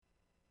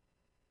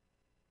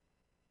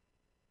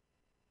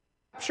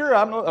sure.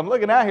 I'm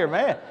looking out here,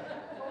 man.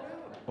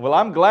 Well,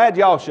 I'm glad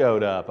y'all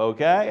showed up,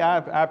 okay?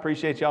 I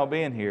appreciate y'all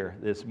being here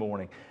this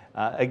morning.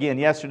 Again,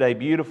 yesterday,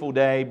 beautiful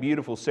day,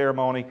 beautiful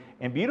ceremony,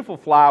 and beautiful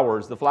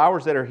flowers. The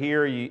flowers that are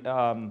here,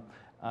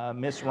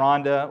 Miss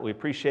Rhonda, we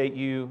appreciate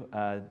you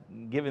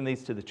giving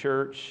these to the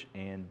church,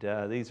 and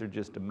these are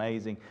just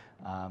amazing.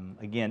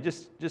 Again,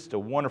 just a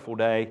wonderful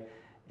day.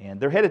 And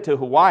they're headed to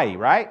Hawaii,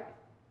 right?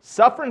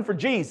 Suffering for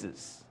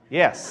Jesus.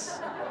 Yes.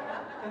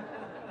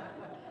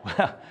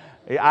 Well,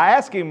 I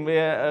asked him,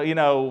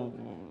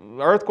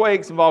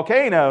 earthquakes and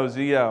volcanoes,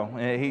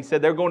 he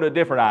said they're going to a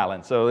different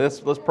island. So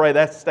let's pray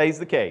that stays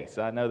the case.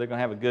 I know they're going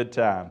to have a good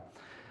time.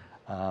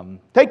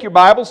 Take your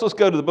Bibles. Let's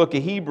go to the book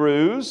of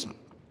Hebrews.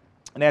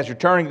 And as you're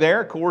turning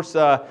there, of course,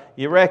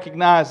 you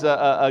recognize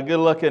a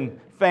good-looking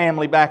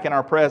family back in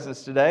our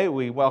presence today.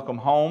 We welcome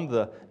home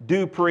the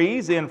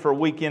Duprees in for a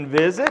weekend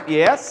visit.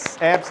 Yes,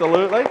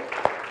 absolutely.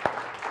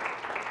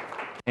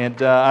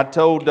 And I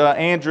told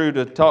Andrew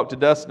to talk to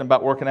Dustin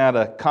about working out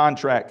a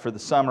contract for the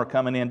summer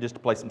coming in just to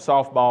play some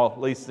softball.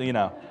 At least,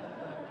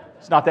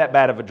 it's not that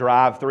bad of a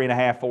drive,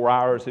 3.5, 4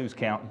 hours. Who's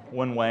counting?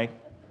 One way.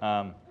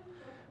 It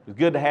was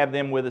good to have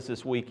them with us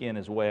this weekend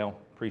as well.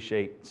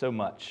 Appreciate so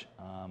much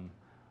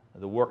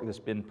the work that's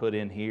been put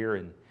in here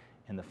and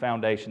the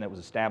foundation that was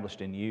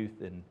established in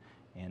youth.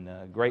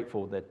 And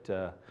grateful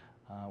that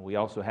we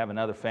also have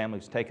another family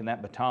who's taken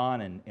that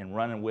baton and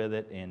running with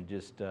it, and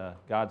just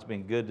God's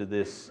been good to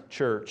this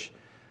church,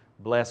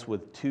 blessed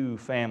with 2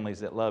 families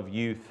that love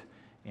youth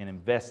and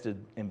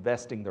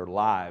investing their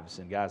lives.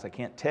 And guys, I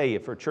can't tell you,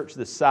 for a church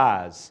this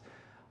size,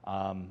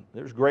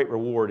 there's great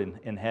reward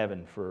in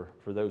heaven for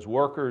those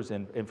workers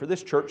and for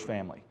this church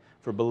family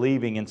for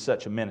believing in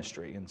such a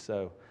ministry. And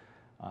so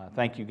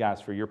thank you guys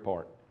for your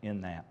part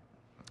in that.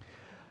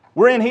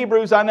 We're in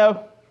Hebrews, I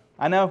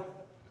know,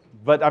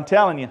 but I'm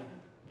telling you,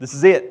 this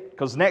is it,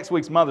 because next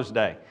week's Mother's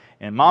Day,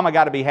 and Mama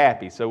got to be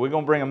happy. So we're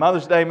going to bring a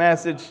Mother's Day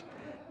message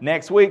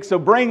next week. So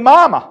bring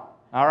Mama,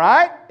 all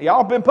right?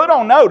 Y'all been put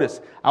on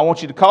notice. I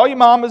want you to call your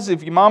mamas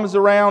if your mama's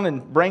around,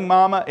 and bring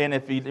Mama. And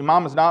if your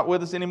mama's not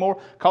with us anymore,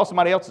 call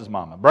somebody else's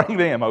mama. Bring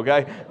them,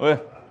 okay?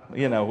 Well,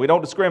 we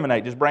don't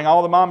discriminate. Just bring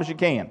all the mamas you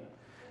can.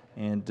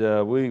 And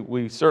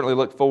we certainly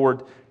look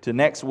forward to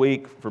next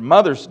week for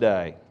Mother's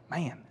Day.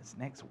 Man, it's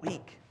next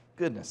week.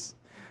 Goodness.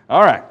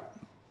 All right.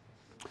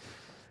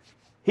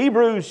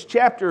 Hebrews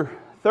chapter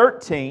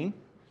 13,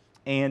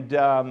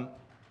 and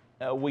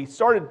we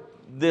started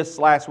this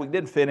last week,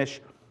 didn't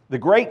finish, the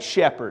Great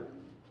Shepherd.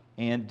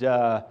 And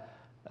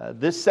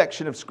this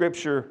section of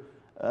Scripture,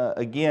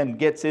 again,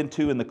 gets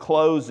into, in the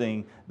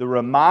closing, the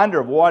reminder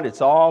of what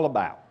it's all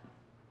about.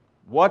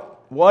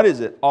 What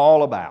is it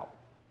all about?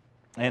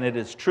 And it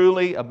is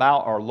truly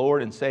about our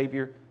Lord and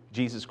Savior,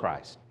 Jesus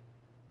Christ.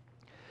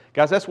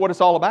 Guys, that's what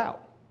it's all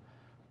about.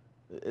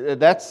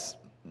 That's,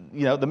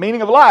 the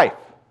meaning of life.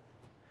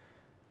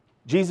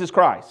 Jesus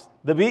Christ.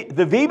 The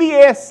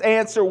VBS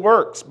answer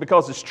works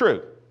because it's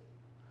true.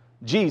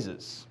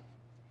 Jesus.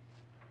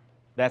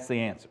 That's the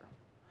answer.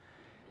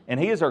 And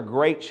He is our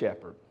great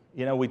shepherd.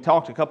 We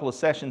talked a couple of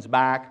sessions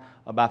back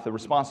about the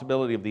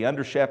responsibility of the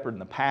under-shepherd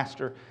and the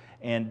pastor.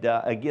 And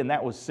again,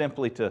 that was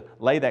simply to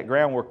lay that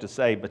groundwork to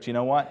say, but you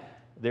know what?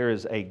 There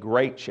is a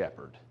great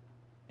shepherd.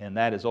 And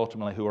that is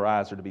ultimately who our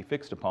eyes are to be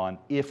fixed upon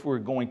if we're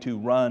going to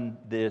run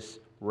this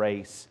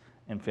race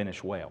and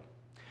finish well.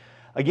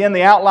 Again,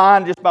 the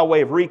outline, just by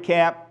way of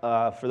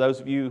recap, for those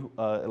of you,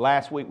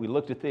 last week we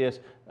looked at this.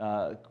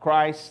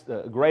 Christ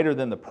greater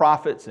than the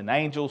prophets and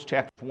angels,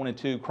 chapters 1 and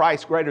 2.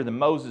 Christ greater than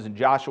Moses and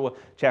Joshua,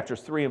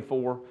 chapters 3 and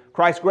 4.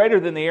 Christ greater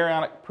than the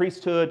Aaronic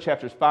priesthood,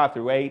 chapters 5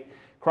 through 8.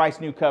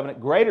 Christ's new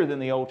covenant greater than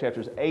the old,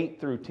 chapters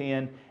 8 through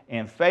 10.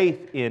 And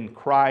faith in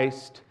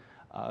Christ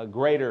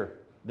greater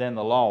than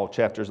the law,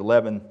 chapters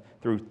 11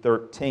 through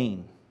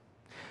 13.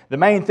 The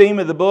main theme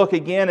of the book,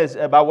 again, is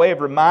by way of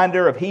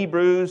reminder of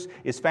Hebrews,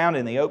 is found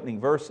in the opening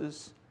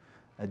verses.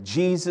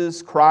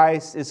 Jesus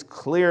Christ is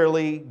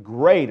clearly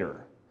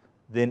greater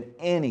than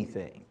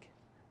anything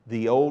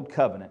the old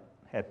covenant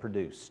had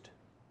produced.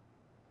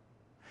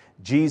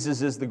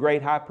 Jesus is the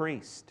great high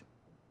priest,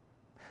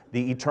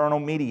 the eternal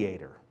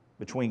mediator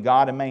between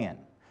God and man,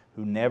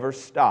 who never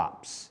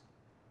stops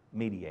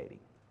mediating.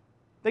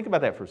 Think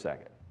about that for a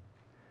second.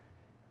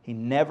 He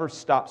never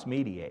stops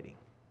mediating,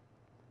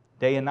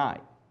 day and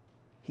night.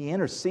 He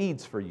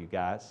intercedes for you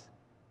guys.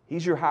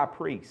 He's your high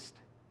priest.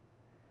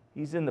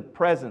 He's in the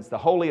presence, the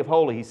Holy of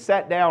Holies. He's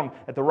sat down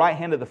at the right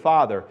hand of the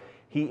Father.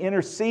 He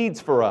intercedes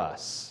for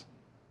us.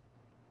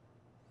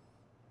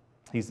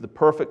 He's the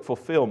perfect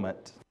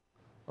fulfillment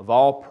of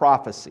all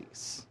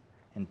prophecies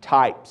and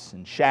types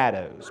and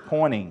shadows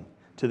pointing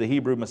to the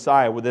Hebrew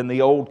Messiah within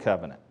the Old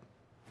Covenant.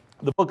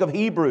 The book of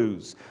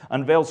Hebrews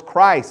unveils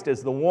Christ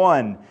as the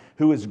one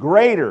who is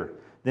greater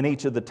than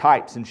each of the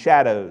types and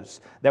shadows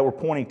that were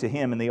pointing to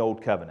Him in the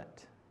Old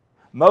Covenant.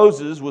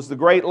 Moses was the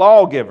great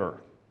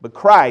lawgiver, but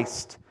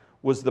Christ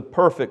was the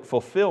perfect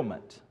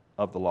fulfillment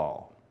of the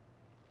law.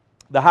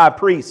 The high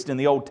priest in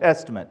the Old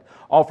Testament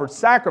offered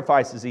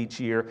sacrifices each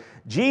year.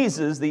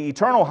 Jesus, the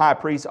eternal high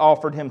priest,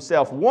 offered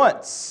Himself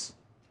once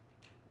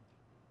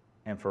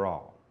and for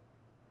all.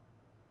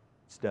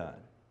 It's done.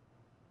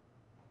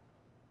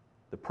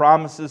 The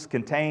promises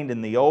contained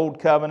in the Old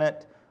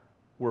Covenant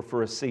were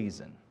for a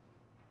season.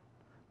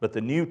 But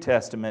the New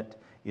Testament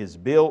is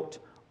built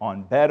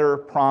on better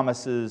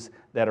promises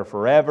that are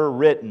forever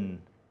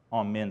written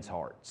on men's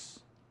hearts.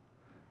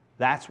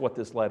 That's what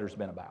this letter's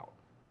been about.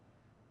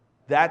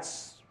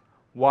 That's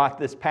what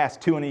this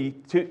past 2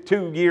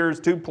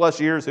 years, 2+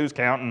 years, who's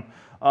counting?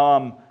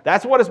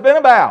 That's what it's been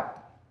about.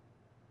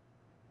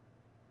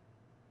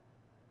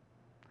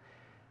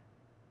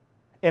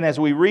 And as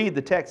we read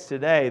the text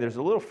today, there's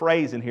a little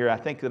phrase in here I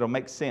think that'll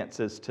make sense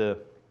as to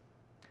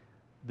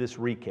this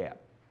recap.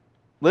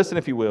 Listen,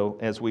 if you will,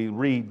 as we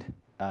read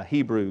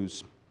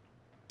Hebrews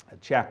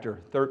chapter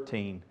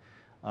 13,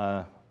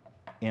 and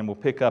we'll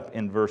pick up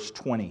in verse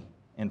 20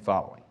 and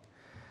following.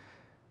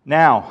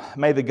 Now,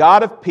 may the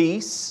God of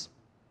peace,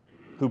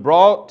 who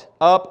brought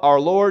up our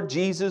Lord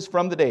Jesus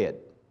from the dead,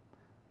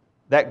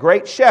 that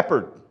great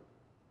shepherd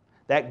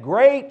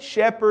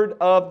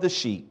of the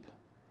sheep,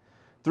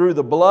 through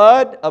the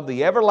blood of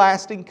the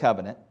everlasting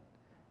covenant,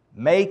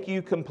 make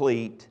you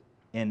complete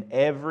in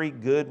every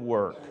good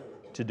work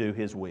to do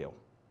His will,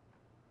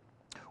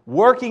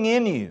 working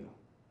in you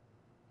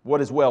what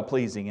is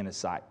well-pleasing in His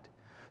sight.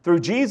 Through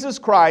Jesus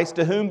Christ,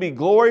 to whom be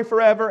glory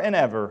forever and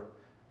ever.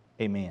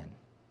 Amen.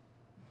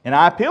 And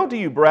I appeal to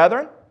you,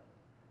 brethren,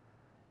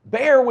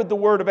 bear with the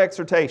word of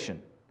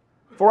exhortation,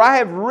 for I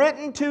have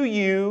written to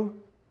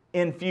you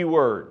in few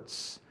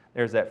words.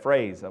 There's that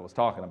phrase I was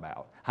talking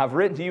about. I've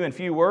written to you in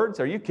few words.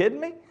 Are you kidding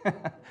me?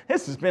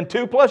 This has been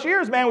 2+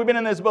 years, man, we've been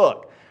in this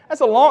book.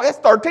 That's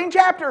 13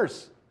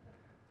 chapters.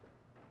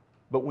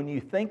 But when you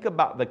think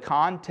about the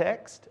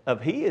context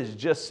of, he has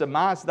just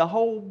surmised the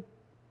whole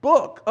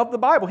book of the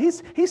Bible.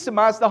 He's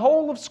surmised the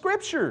whole of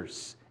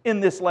Scriptures in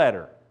this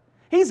letter.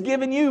 He's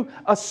given you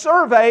a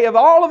survey of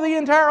all of the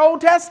entire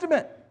Old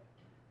Testament.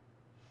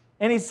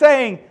 And he's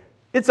saying,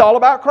 it's all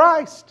about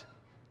Christ.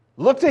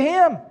 Look to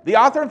Him, the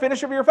author and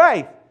finisher of your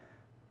faith.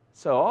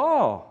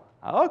 So,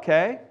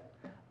 okay,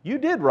 you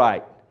did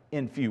write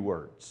in few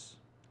words,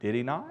 did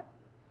he not?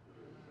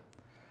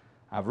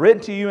 I've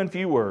written to you in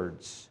few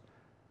words.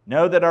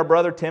 Know that our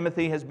brother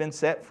Timothy has been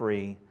set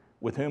free,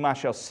 with whom I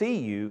shall see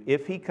you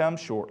if he comes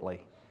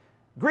shortly.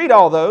 Greet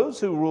all those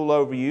who rule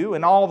over you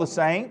and all the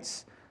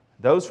saints.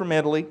 Those from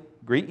Italy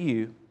greet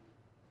you.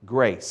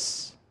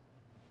 Grace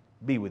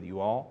be with you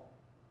all.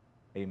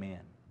 Amen.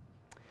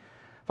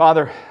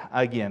 Father,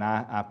 again,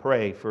 I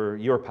pray for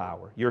your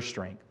power, your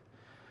strength.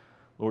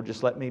 Lord,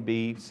 just let me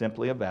be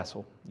simply a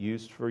vessel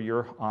used for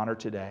your honor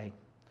today.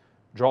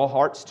 Draw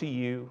hearts to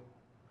you.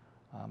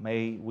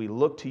 May we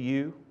look to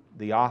you,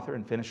 the author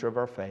and finisher of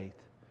our faith.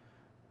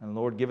 And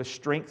Lord, give us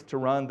strength to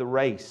run the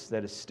race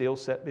that is still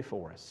set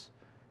before us.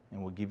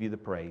 And we'll give you the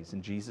praise.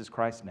 In Jesus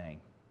Christ's name,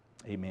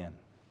 amen.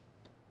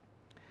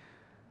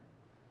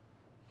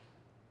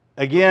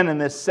 Again, in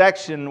this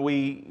section,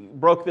 we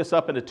broke this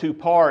up into 2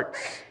 parts.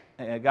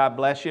 God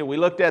bless you. We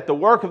looked at the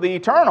work of the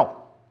eternal,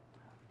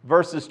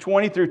 verses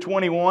 20 through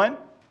 21.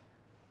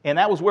 And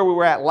that was where we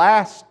were at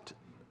last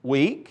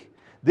week.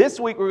 This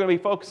week, we're going to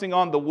be focusing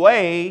on the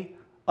way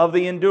of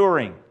the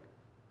enduring.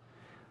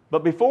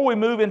 But before we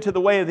move into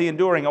the way of the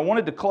enduring, I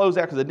wanted to close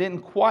out because I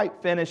didn't quite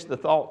finish the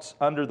thoughts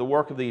under the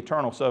work of the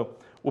eternal. So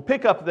we'll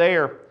pick up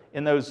there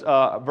in those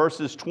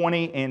verses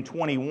 20 and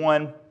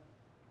 21.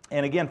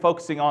 And again,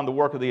 focusing on the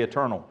work of the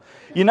eternal.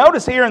 You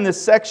notice here in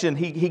this section,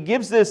 he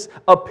gives this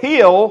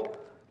appeal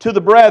to the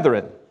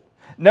brethren.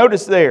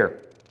 Notice there.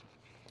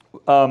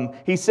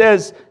 He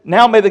says,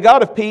 now may the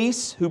God of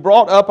peace, who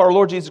brought up our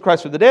Lord Jesus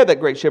Christ from the dead, that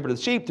great shepherd of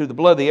the sheep, through the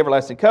blood of the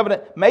everlasting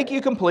covenant, make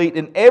you complete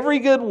in every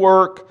good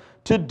work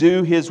to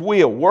do His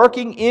will,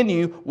 working in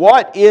you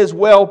what is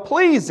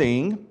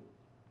well-pleasing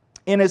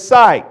in His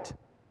sight.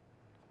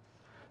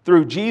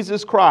 Through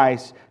Jesus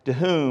Christ, to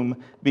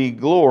whom be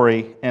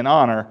glory and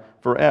honor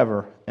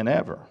forever and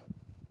ever.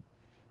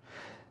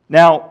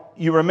 Now,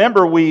 you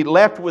remember we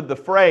left with the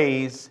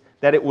phrase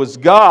that it was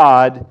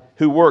God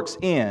who works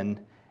in,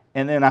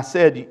 and then I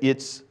said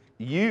it's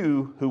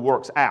you who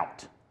works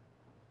out.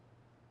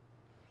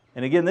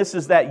 And again, this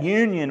is that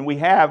union we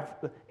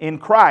have in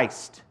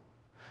Christ.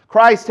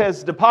 Christ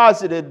has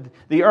deposited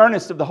the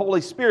earnest of the Holy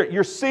Spirit.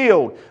 You're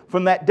sealed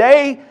from that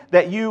day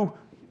that you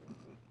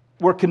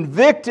were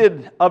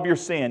convicted of your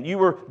sin. You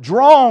were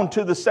drawn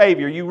to the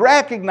Savior. You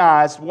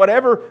recognized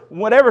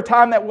whatever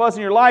time that was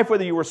in your life,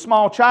 whether you were a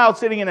small child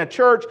sitting in a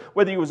church,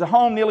 whether you was at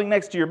home kneeling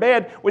next to your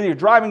bed, whether you're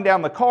driving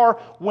down the car,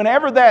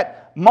 whenever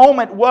that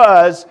moment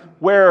was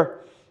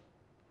where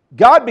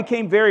God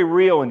became very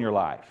real in your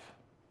life.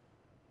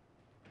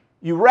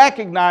 You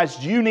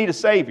recognized you need a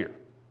Savior.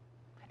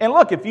 And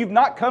look, if you've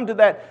not come to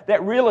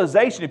that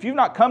realization, if you've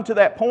not come to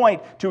that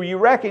point to where you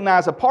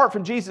recognize apart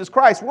from Jesus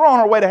Christ, we're on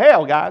our way to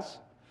hell, guys.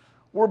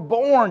 We're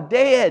born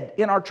dead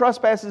in our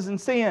trespasses and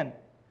sin.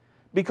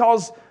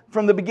 Because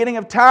from the beginning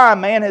of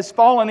time, man has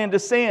fallen into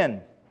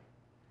sin.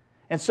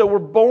 And so we're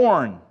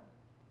born,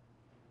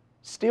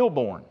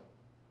 stillborn,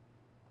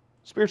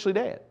 spiritually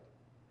dead.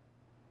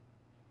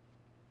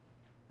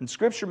 And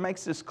Scripture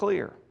makes this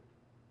clear.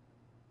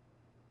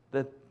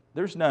 that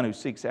there's none who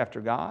seeks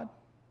after God.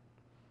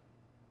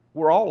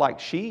 We're all like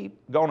sheep,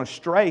 gone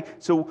astray.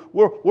 So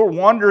we're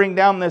wandering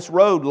down this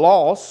road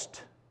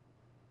lost.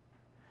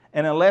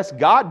 And unless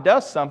God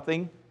does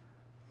something,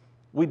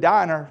 we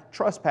die in our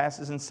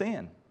trespasses and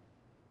sin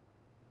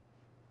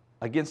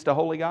against a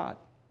holy God.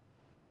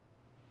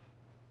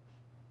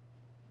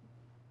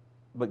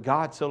 But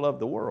God so loved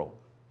the world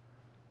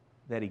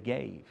that He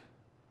gave.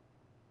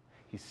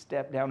 He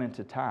stepped down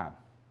into time.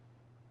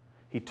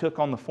 He took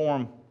on the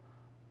form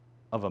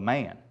of a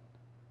man.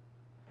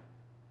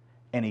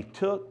 And He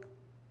took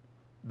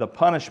the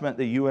punishment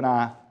that you and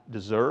I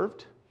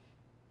deserved.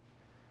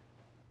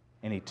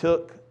 And He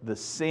took the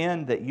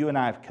sin that you and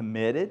I have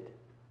committed,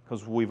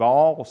 because we've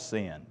all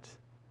sinned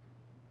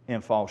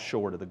and fall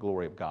short of the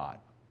glory of God.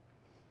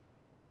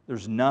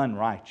 There's none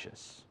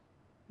righteous,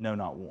 no,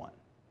 not one.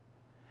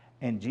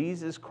 And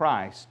Jesus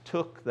Christ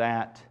took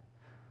that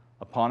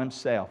upon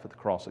Himself at the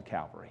cross of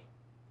Calvary.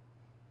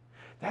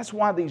 That's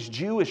why these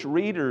Jewish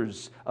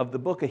readers of the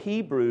book of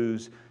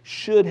Hebrews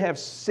should have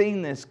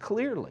seen this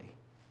clearly.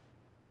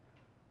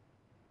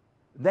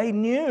 They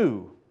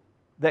knew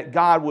that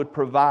God would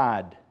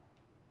provide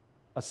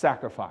a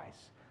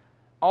sacrifice.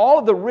 All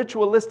of the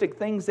ritualistic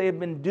things they had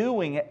been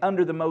doing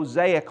under the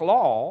Mosaic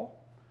law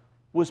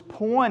was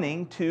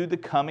pointing to the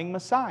coming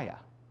Messiah.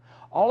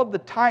 All of the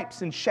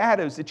types and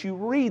shadows that you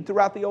read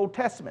throughout the Old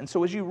Testament. And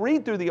so as you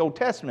read through the Old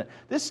Testament,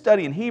 this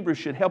study in Hebrews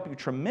should help you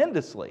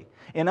tremendously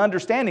in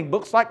understanding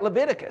books like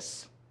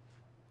Leviticus.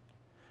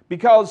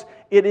 Because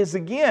it is,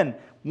 again,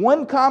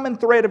 one common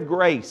thread of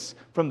grace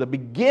from the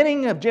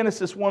beginning of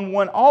Genesis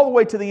 1:1 all the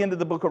way to the end of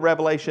the book of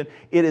Revelation.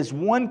 It is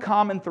one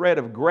common thread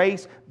of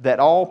grace that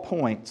all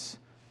points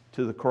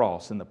to the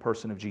cross and the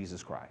person of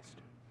Jesus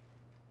Christ.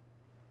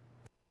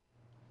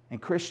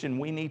 And Christian,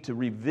 we need to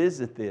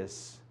revisit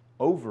this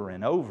over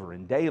and over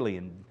and daily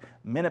and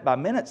minute by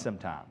minute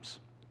sometimes.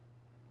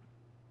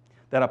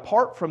 That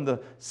apart from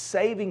the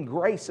saving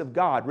grace of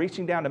God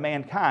reaching down to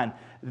mankind,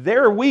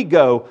 there we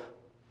go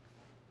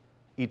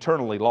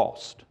eternally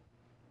lost.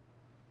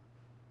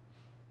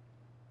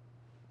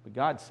 But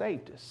God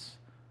saved us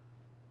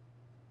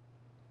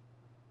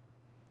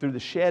through the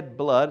shed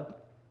blood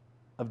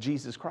of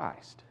Jesus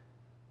Christ.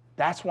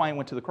 That's why He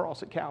went to the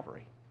cross at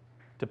Calvary,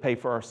 to pay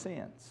for our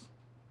sins.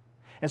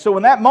 And so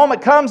when that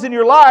moment comes in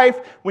your life,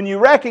 when you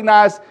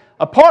recognize,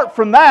 apart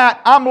from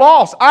that, I'm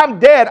lost, I'm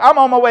dead, I'm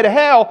on my way to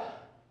hell,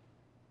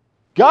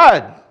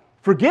 God,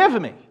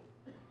 forgive me.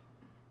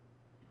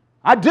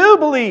 I do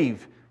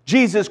believe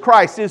Jesus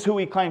Christ is who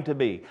He claimed to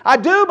be. I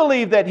do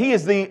believe that He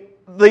is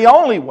the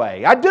only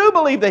way. I do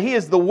believe that He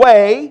is the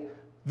way,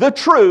 the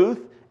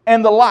truth,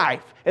 and the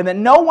life, and that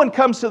no one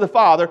comes to the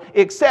Father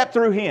except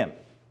through Him.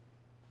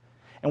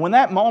 And when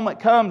that moment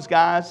comes,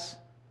 guys,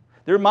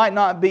 there might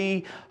not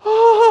be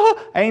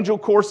angel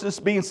choruses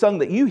being sung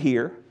that you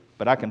hear,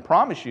 but I can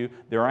promise you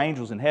there are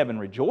angels in heaven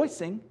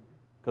rejoicing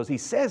because He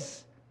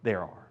says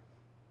there are.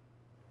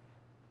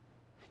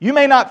 You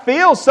may not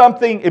feel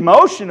something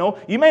emotional.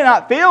 You may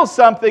not feel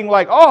something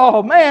like,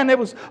 oh man,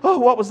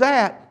 what was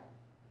that?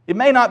 It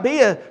may not be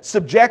a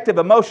subjective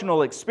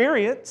emotional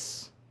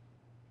experience.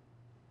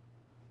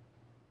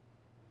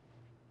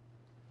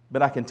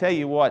 But I can tell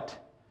you what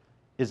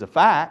is a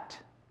fact.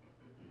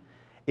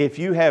 If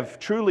you have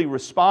truly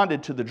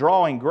responded to the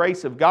drawing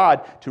grace of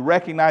God to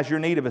recognize your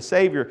need of a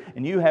Savior,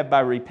 and you have by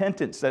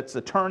repentance, that's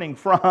the turning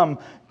from,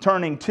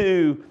 turning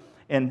to,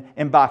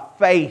 and by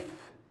faith,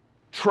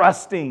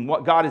 trusting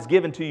what God has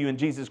given to you in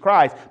Jesus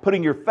Christ,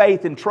 putting your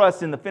faith and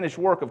trust in the finished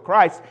work of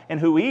Christ and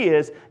who He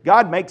is,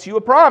 God makes you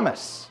a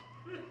promise.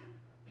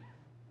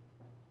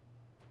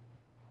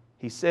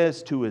 He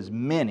says, to as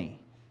many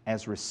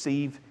as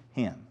receive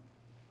Him,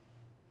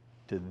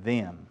 to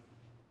them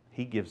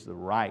He gives the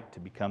right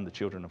to become the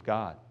children of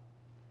God.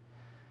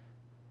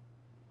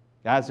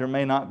 Guys, there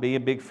may not be a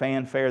big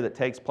fanfare that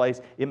takes place.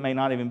 It may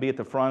not even be at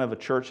the front of a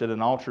church at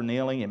an altar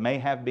kneeling. It may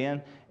have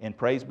been, and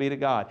praise be to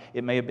God.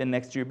 It may have been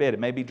next to your bed. It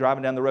may be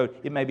driving down the road.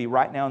 It may be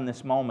right now in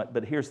this moment.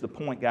 But here's the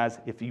point, guys.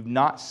 If you've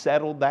not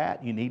settled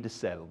that, you need to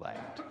settle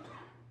that.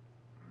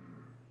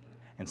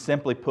 And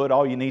simply put,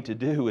 all you need to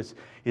do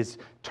is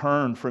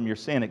turn from your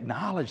sin.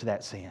 Acknowledge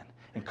that sin.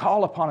 And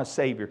call upon a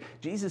Savior.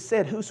 Jesus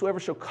said, whosoever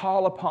shall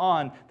call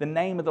upon the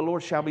name of the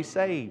Lord shall be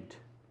saved.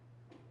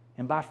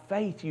 And by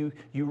faith, you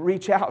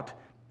reach out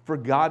for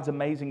God's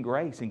amazing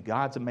grace and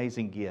God's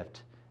amazing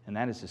gift. And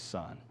that is His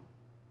Son.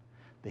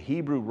 The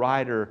Hebrew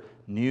writer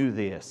knew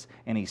this.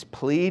 And he's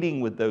pleading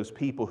with those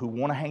people who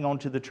want to hang on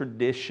to the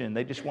tradition.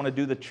 They just want to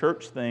do the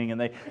church thing. And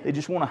they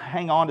just want to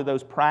hang on to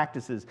those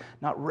practices.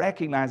 Not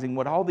recognizing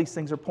what all these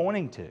things are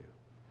pointing to.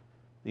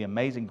 The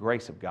amazing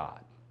grace of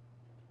God.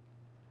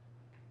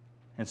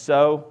 And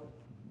so,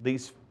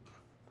 these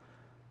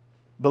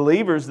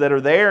believers that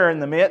are there in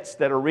the midst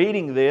that are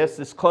reading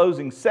this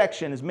closing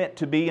section is meant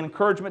to be an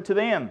encouragement to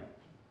them.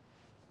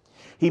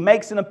 He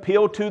makes an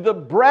appeal to the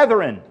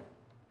brethren.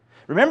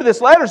 Remember,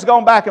 this letter's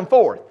gone back and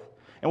forth.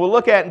 And we'll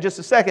look at in just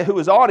a second who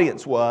his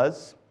audience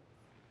was.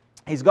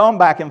 He's gone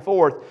back and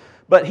forth.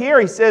 But here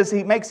he says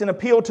he makes an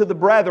appeal to the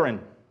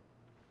brethren.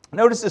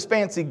 Notice this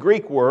fancy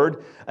Greek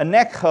word,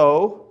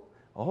 anekho.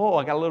 Oh,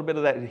 I got a little bit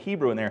of that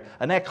Hebrew in there.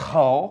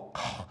 Anekho.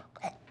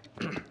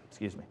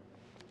 Excuse me.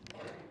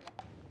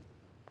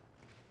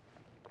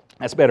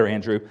 That's better,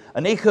 Andrew.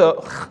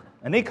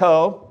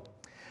 Anekho.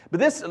 But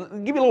this, I'll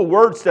give you a little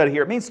word study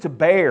here. It means to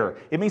bear.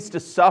 It means to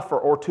suffer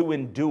or to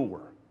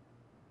endure.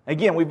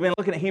 Again, we've been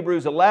looking at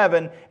Hebrews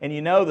 11, and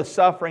you know the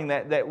suffering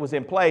that was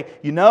in play.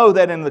 You know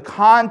that in the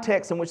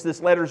context in which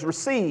this letter is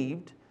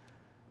received,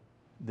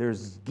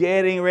 there's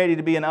getting ready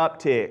to be an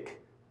uptick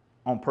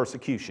on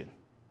persecution.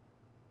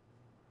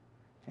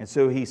 And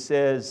so he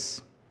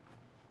says,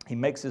 he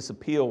makes this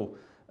appeal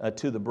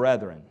to the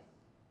brethren.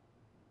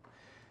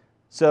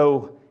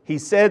 So he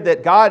said that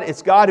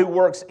it's God who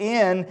works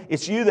in,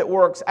 it's you that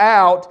works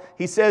out.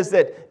 He says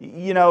that,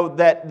 you know,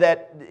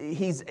 that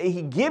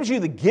he gives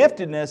you the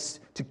giftedness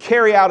to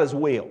carry out His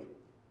will.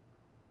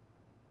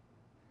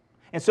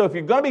 And so if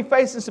you're going to be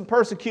facing some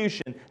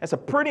persecution, that's a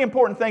pretty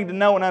important thing to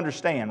know and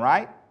understand,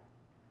 right?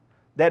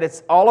 That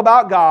it's all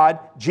about God.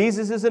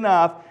 Jesus is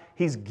enough.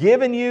 He's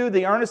given you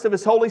the earnest of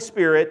His Holy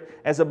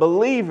Spirit. As a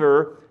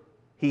believer,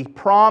 He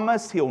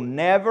promised He'll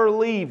never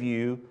leave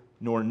you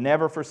nor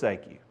never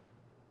forsake you.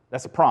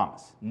 That's a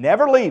promise.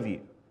 Never leave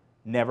you,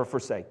 never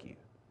forsake you.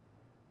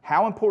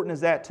 How important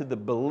is that to the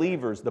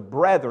believers, the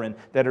brethren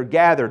that are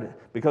gathered?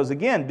 Because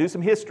again, do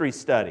some history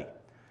study.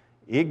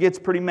 It gets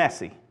pretty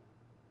messy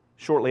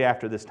shortly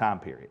after this time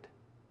period.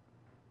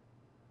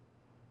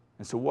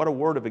 And so what a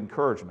word of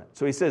encouragement.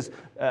 So he says,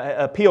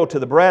 appeal to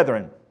the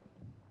brethren.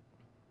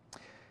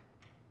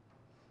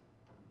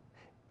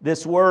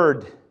 This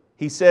word,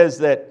 he says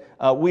that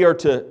we are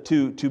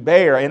to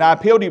bear. And I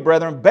appeal to you,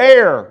 brethren,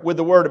 bear with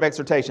the word of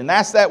exhortation.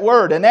 That's that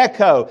word, an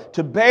echo,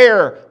 to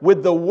bear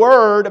with the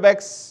word of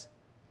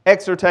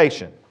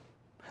exhortation.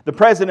 The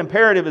present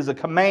imperative is a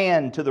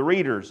command to the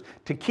readers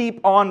to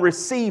keep on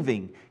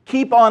receiving,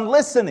 keep on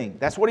listening.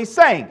 That's what he's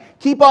saying.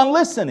 Keep on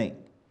listening.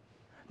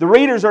 The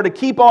readers are to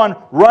keep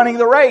on running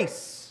the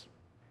race.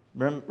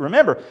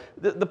 Remember,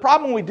 the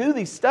problem when we do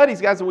these studies,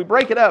 guys, is we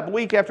break it up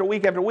week after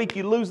week after week,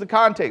 you lose the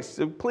context.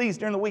 So please,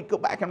 during the week, go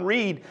back and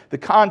read the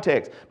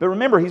context. But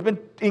remember, he's been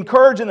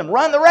encouraging them,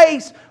 run the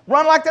race,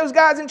 run like those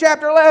guys in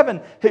chapter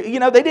 11.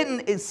 You know, they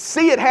didn't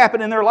see it happen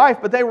in their life,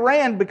 but they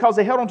ran because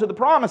they held on to the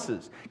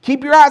promises.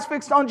 Keep your eyes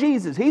fixed on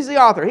Jesus. He's the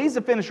author. He's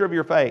the finisher of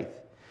your faith.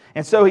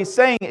 And so he's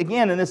saying,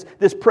 again, in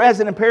this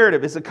present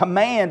imperative, it's a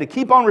command to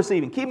keep on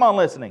receiving, keep on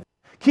listening.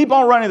 Keep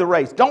on running the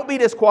race. Don't be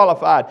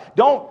disqualified.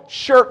 Don't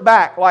shirk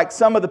back like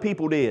some of the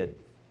people did.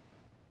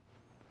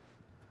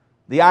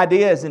 The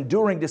idea is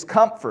enduring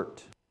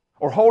discomfort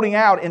or holding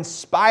out in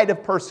spite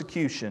of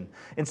persecution,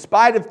 in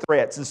spite of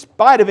threats, in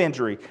spite of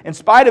injury, in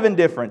spite of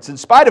indifference, in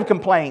spite of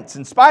complaints,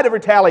 in spite of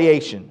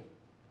retaliation.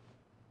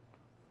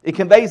 It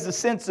conveys the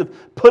sense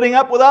of putting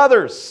up with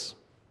others.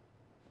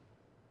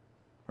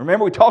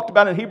 Remember, we talked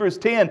about in Hebrews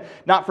 10,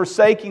 not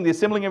forsaking the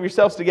assembling of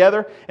yourselves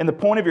together, and the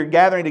point of your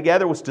gathering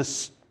together was to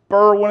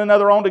spur one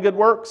another on to good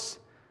works.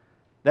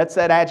 That's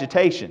that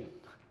agitation.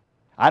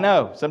 I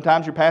know,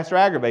 sometimes your pastor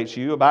aggravates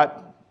you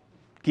about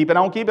keeping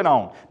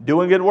on,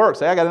 doing good works.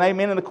 Say, I got an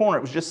amen in the corner.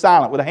 It was just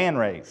silent with a hand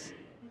raised.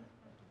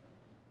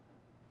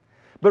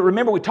 But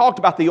remember, we talked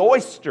about the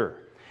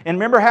oyster. And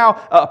remember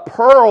how a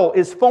pearl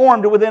is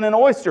formed within an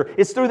oyster.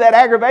 It's through that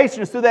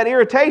aggravation, it's through that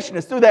irritation,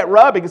 it's through that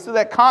rubbing, it's through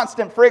that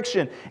constant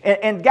friction.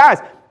 And guys,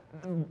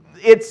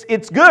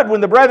 it's good when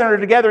the brethren are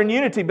together in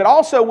unity, but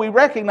also we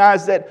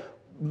recognize that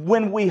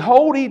when we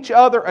hold each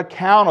other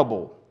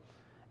accountable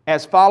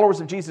as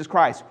followers of Jesus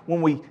Christ,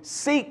 when we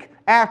seek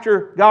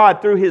after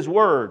God through His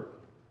Word,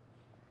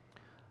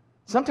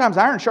 sometimes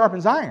iron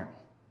sharpens iron.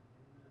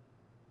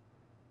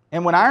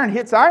 And when iron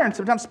hits iron,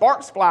 sometimes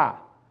sparks fly.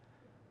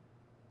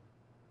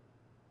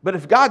 But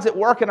if God's at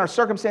work in our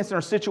circumstance, in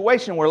our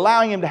situation, we're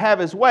allowing Him to have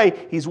His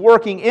way, He's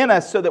working in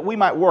us so that we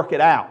might work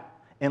it out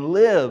and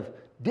live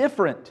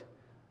different,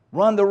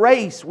 run the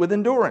race with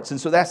endurance. And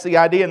so that's the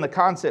idea and the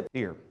concept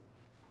here.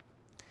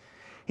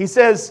 He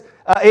says,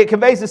 it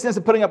conveys the sense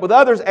of putting up with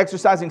others,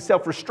 exercising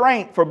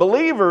self-restraint for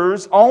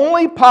believers,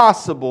 only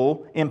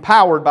possible,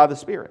 empowered by the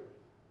Spirit.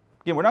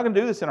 Again, we're not going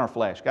to do this in our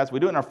flesh. Guys, if we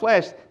do it in our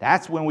flesh,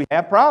 that's when we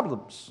have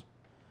problems.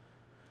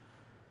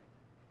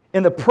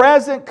 In the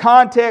present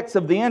context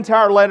of the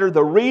entire letter,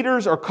 the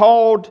readers are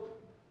called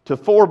to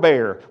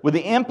forbear, with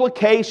the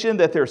implication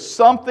that there's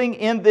something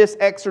in this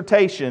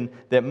exhortation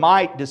that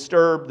might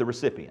disturb the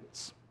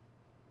recipients.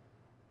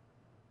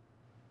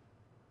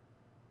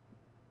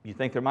 You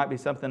think there might be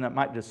something that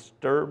might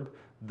disturb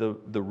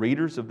the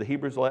readers of the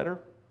Hebrews letter?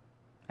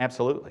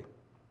 Absolutely.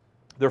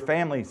 Their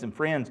families and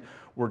friends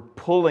were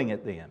pulling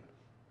at them.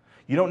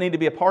 You don't need to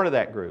be a part of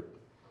that group.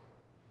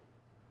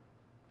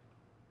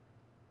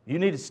 You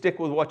need to stick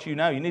with what you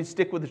know. You need to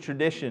stick with the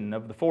tradition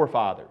of the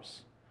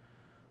forefathers.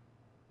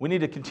 We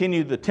need to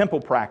continue the temple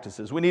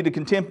practices. We need to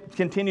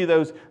continue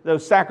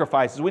those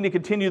sacrifices. We need to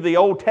continue the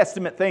Old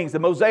Testament things, the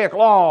Mosaic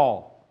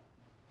Law.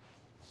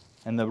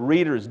 And the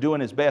reader is doing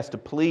his best to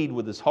plead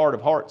with his heart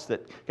of hearts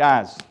that,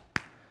 guys,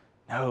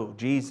 no,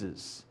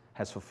 Jesus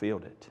has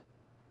fulfilled it.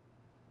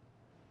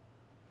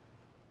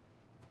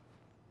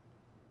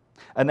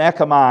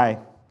 Anakamai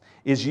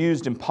is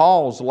used in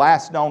Paul's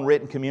last known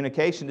written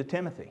communication to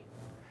Timothy.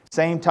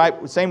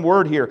 Same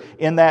word here,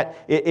 in that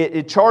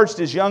it charged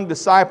his young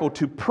disciple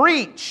to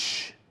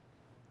preach.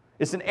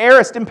 It's an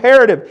aorist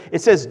imperative.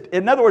 It says,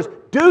 in other words,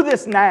 do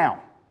this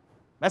now.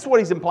 That's what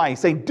he's implying. He's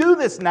saying, do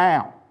this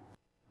now.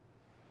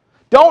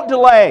 Don't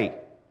delay.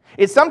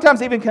 It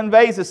sometimes even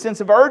conveys a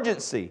sense of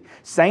urgency.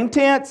 Same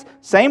tense,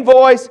 same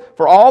voice.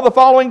 For all the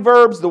following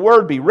verbs, the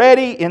word be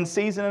ready, in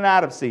season and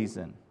out of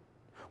season.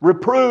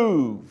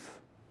 Reprove,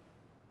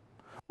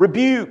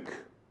 rebuke,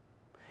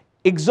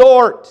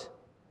 exhort,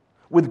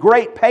 with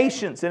great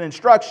patience and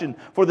instruction,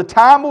 for the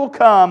time will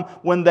come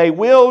when they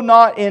will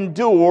not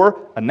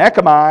endure,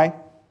 anakamai,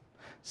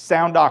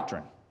 sound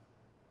doctrine,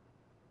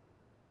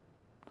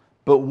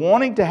 but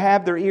wanting to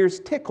have their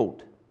ears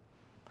tickled.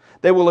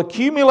 They will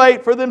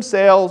accumulate for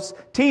themselves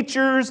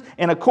teachers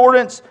in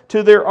accordance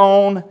to their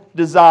own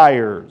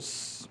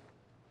desires.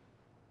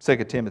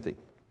 2 Timothy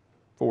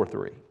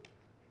 4:3.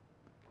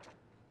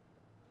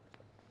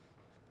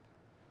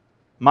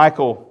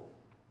 Michael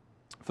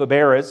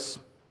Faberes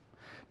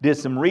did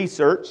some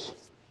research,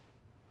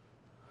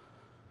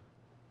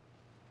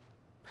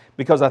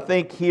 because I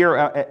think here,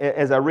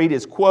 as I read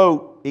his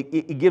quote,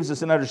 it gives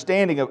us an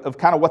understanding of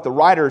kind of what the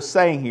writer is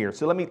saying here.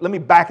 So let me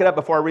back it up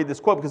before I read this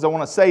quote, because I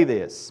want to say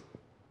this.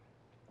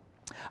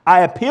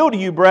 I appeal to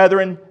you,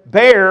 brethren,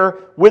 bear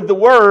with the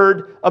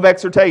word of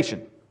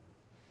exhortation.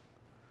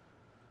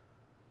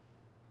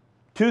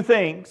 Two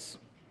things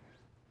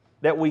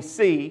that we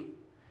see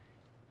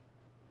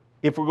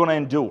if we're going to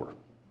endure.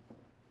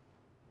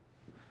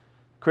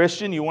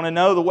 Christian, you want to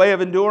know the way of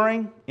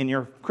enduring in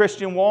your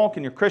Christian walk,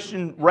 in your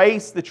Christian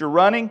race that you're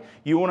running?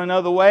 You want to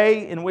know the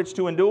way in which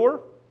to endure?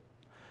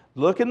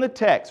 Look in the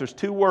text. There's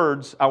two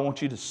words I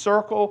want you to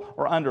circle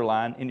or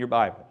underline in your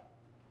Bible.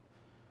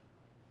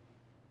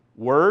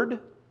 Word,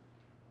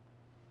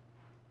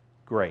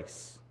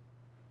 grace.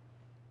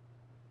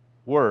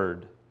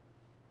 Word,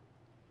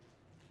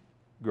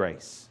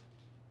 grace.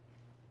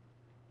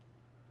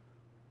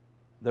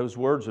 Those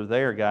words are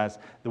there, guys.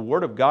 The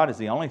Word of God is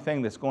the only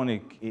thing that's going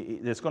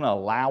to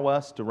allow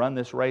us to run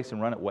this race and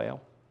run it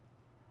well.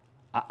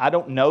 I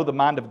don't know the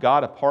mind of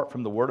God apart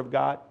from the Word of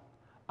God.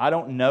 I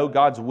don't know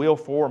God's will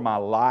for my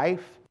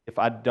life if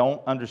I don't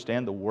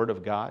understand the Word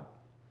of God.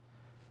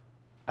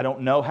 I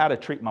don't know how to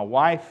treat my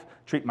wife,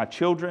 treat my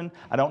children.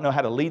 I don't know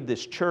how to lead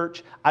this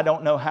church. I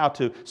don't know how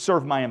to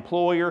serve my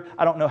employer.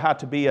 I don't know how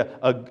to be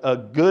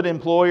a good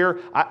employer.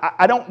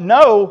 I don't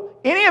know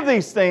any of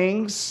these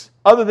things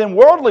other than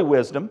worldly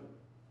wisdom.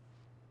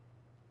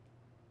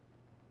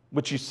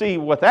 But you see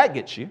what that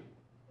gets you.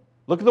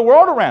 Look at the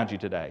world around you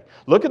today.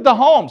 Look at the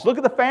homes. Look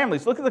at the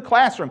families. Look at the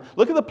classroom.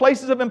 Look at the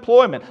places of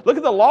employment. Look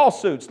at the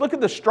lawsuits. Look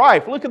at the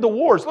strife. Look at the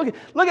wars.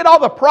 Look at all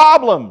the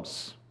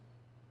problems.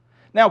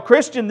 Now,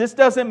 Christian, this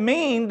doesn't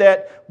mean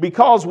that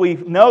because we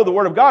know the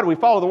Word of God, we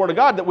follow the Word of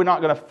God, that we're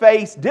not going to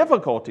face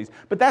difficulties.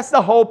 But that's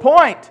the whole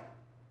point.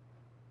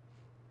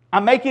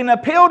 I'm making an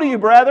appeal to you,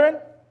 brethren.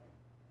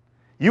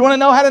 You want to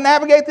know how to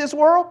navigate this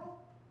world?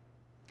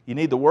 You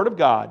need the Word of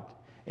God,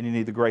 and you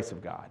need the grace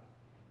of God.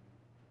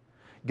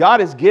 God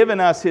has given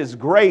us His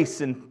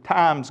grace in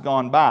times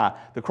gone by.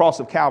 The cross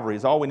of Calvary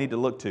is all we need to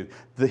look to.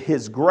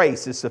 His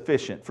grace is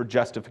sufficient for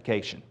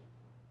justification.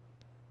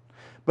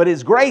 But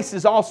His grace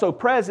is also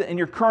present in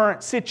your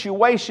current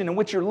situation in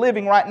which you're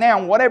living right now,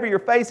 and whatever you're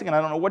facing. And I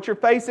don't know what you're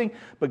facing,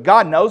 but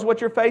God knows what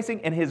you're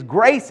facing, and His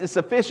grace is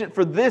sufficient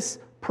for this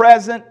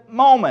present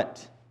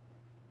moment.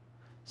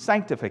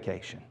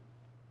 Sanctification.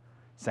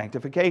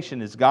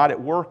 Sanctification is God at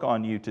work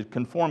on you to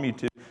conform you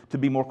to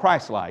be more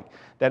Christ-like.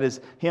 That is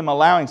Him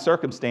allowing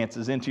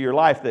circumstances into your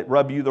life that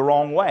rub you the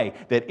wrong way,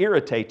 that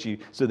irritate you,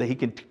 so that He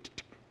can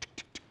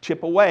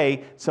chip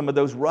away some of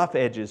those rough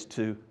edges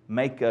to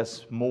make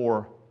us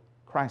more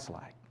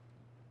Christ-like.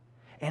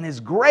 And His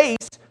grace,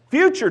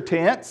 future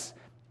tense,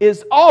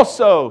 is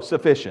also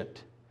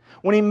sufficient.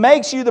 When He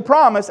makes you the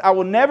promise, I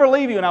will never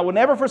leave you and I will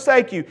never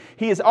forsake you,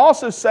 He is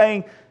also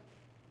saying,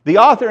 the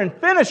author and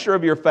finisher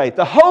of your faith,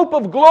 the hope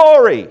of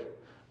glory,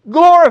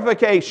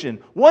 glorification.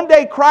 One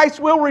day Christ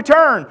will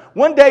return.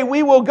 One day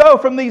we will go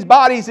from these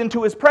bodies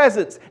into His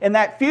presence, and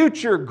that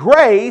future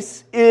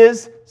grace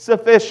is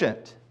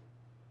sufficient.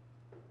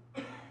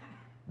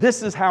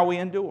 This is how we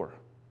endure.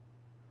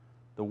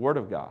 The Word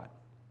of God,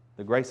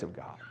 the grace of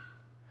God.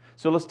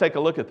 So let's take a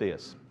look at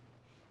this.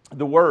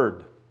 The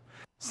Word.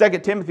 2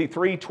 Timothy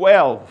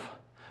 3:12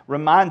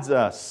 reminds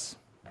us,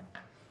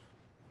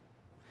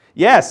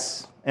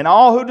 yes, and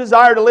all who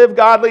desire to live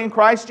godly in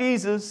Christ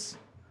Jesus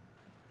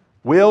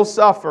will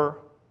suffer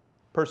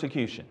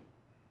persecution.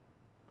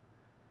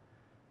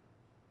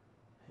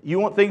 You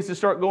want things to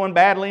start going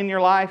badly in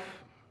your life?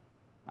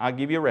 I'll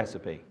give you a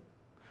recipe.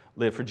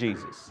 Live for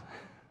Jesus.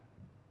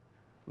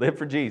 Live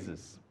for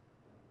Jesus.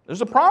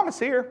 There's a promise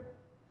here.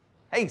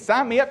 Hey,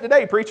 sign me up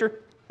today,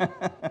 preacher.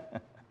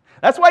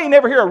 That's why you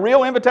never hear a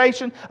real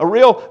invitation, a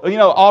real,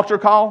 altar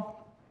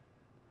call.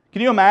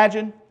 Can you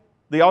imagine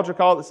the altar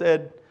call that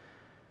said,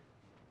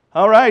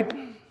 all right,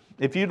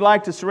 If you'd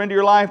like to surrender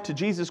your life to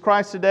Jesus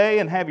Christ today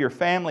and have your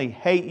family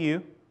hate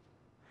you,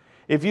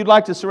 if you'd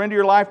like to surrender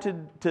your life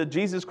to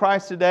Jesus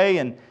Christ today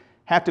and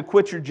have to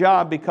quit your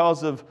job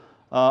because of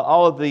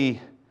all of the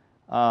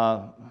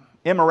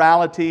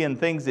immorality and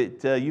things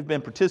that you've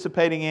been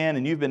participating in,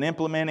 and you've been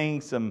implementing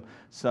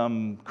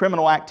some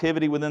criminal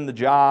activity within the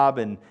job,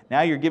 and now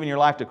you're giving your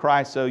life to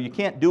Christ, so you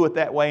can't do it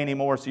that way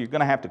anymore, so you're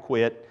going to have to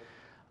quit.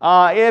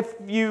 If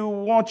you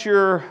want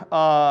your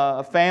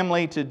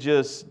family to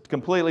just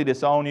completely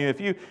disown you,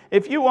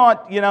 if you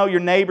want your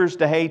neighbors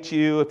to hate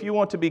you, if you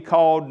want to be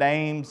called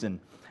names and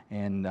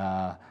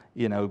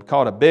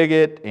called a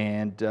bigot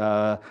and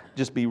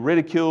just be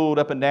ridiculed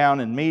up and down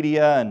in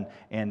media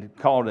and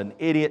called an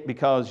idiot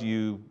because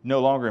you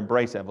no longer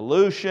embrace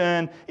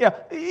evolution,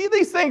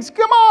 these things,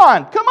 come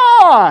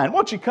on,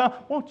 won't you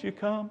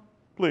come,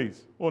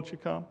 please, won't you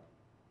come?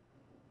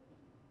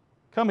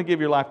 Come and give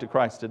your life to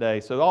Christ today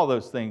so all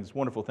those things,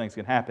 wonderful things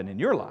can happen in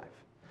your life.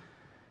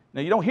 Now,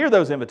 you don't hear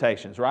those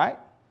invitations, right?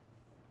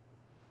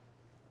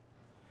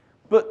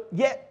 But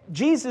yet,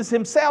 Jesus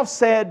Himself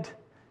said,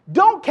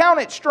 don't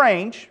count it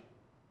strange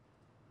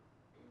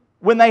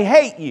when they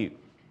hate you.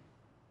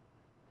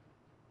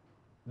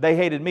 They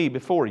hated me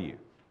before you.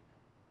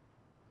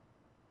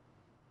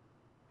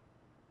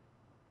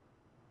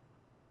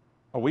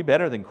 Are we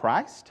better than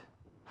Christ?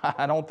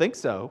 I don't think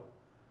so.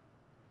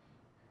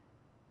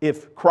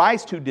 If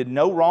Christ, who did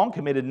no wrong,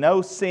 committed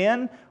no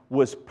sin,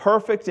 was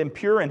perfect and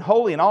pure and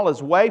holy in all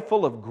His way,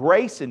 full of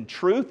grace and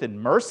truth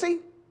and mercy,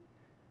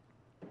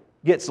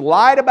 gets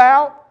lied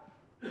about,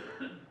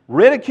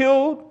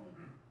 ridiculed,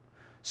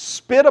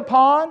 spit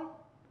upon,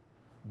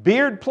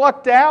 beard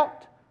plucked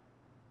out,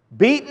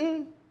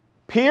 beaten,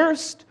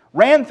 pierced,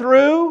 ran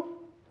through,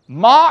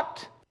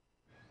 mocked,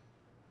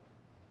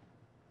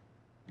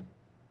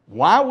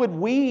 why would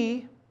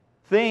we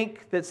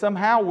think that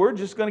somehow we're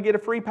just going to get a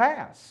free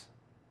pass?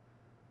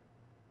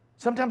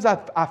 Sometimes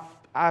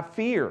I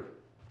fear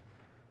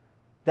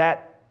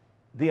that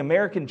the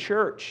American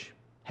church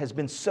has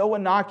been so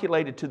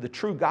inoculated to the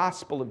true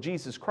gospel of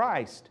Jesus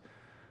Christ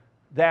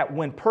that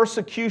when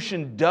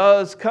persecution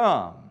does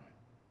come,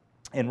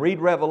 and read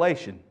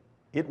Revelation,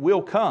 it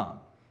will come.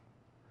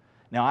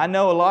 Now I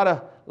know a lot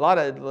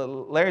of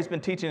Larry's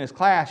been teaching his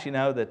class,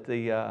 that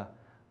the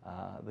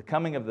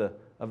coming of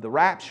the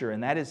rapture,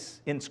 and that is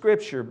in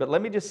Scripture. But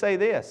let me just say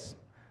this.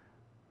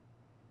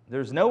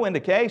 There's no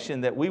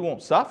indication that we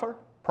won't suffer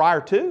prior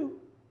to.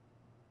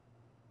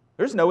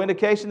 There's no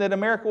indication that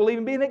America will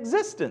even be in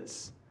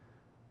existence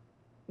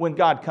when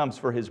God comes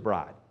for His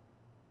bride.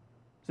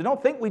 So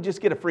don't think we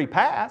just get a free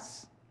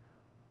pass.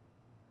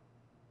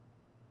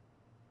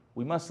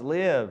 We must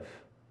live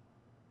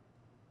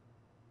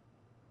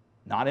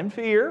not in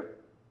fear,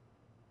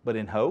 but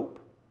in hope,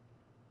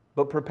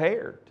 but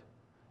prepared.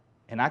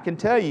 And I can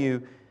tell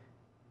you,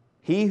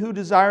 he who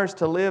desires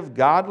to live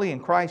godly in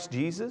Christ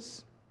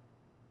Jesus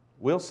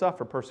will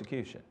suffer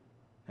persecution.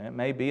 And it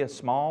may be a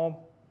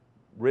small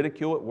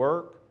ridicule at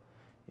work.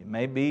 It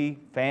may be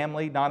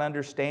family not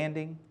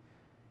understanding.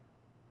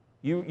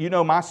 You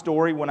know my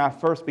story when I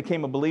first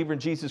became a believer in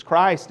Jesus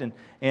Christ, and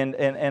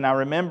I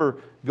remember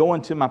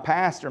going to my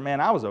pastor.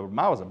 Man, I was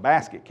a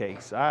basket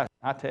case. I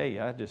tell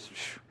you,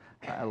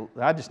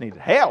 I just needed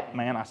help,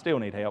 man. I still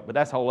need help, but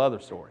that's a whole other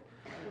story.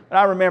 But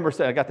I remember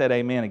saying, I got that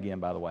amen again,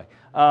 by the way.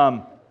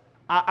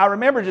 I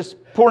remember just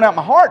pouring out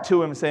my heart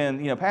to him and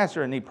saying,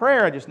 Pastor, I need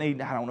prayer. I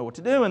don't know what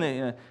to do.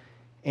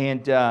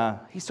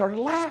 And he started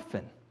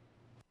laughing.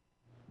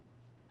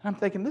 And I'm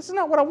thinking, this is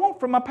not what I want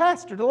from my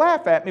pastor, to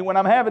laugh at me when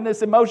I'm having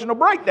this emotional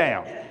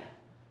breakdown.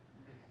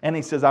 And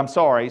he says, I'm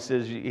sorry.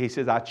 He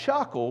says, I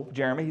chuckle,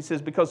 Jeremy. He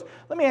says, because,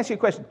 let me ask you a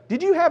question.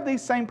 Did you have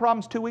these same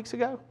problems 2 weeks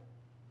ago?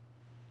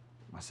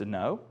 I said,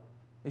 no.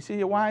 He said,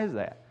 yeah, why is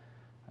that?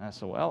 I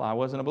said, well, I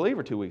wasn't a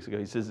believer 2 weeks ago.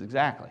 He says,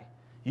 exactly.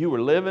 You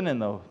were living in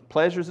the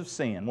pleasures of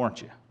sin,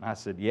 weren't you? I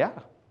said, yeah,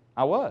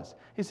 I was.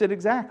 He said,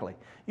 exactly.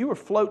 You were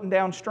floating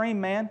downstream,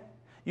 man.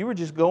 You were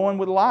just going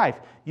with life.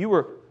 You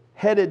were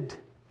headed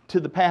to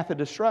the path of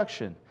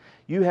destruction.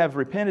 You have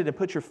repented and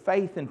put your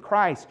faith in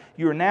Christ.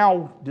 You are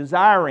now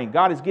desiring,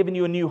 God has given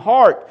you a new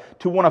heart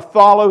to want to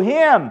follow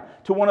Him,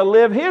 to want to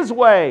live His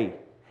way.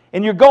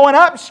 And you're going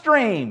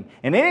upstream.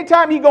 And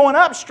anytime you're going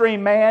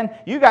upstream, man,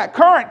 you got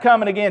current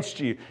coming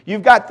against you.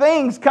 You've got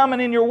things coming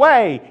in your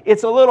way.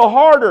 It's a little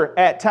harder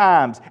at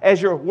times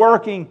as you're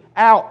working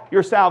out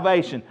your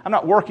salvation. I'm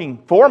not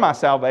working for my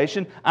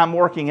salvation. I'm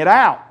working it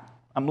out.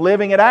 I'm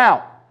living it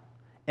out.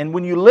 And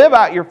when you live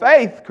out your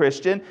faith,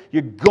 Christian,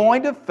 you're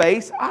going to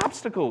face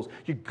obstacles.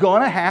 You're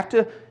going to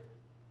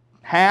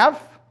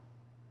have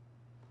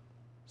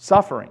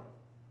suffering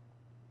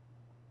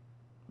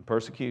and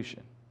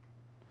persecution.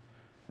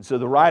 And so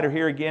the writer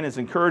here again is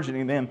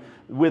encouraging them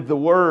with the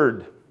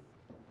Word.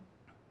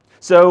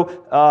 So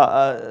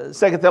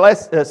 2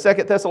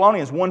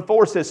 Thessalonians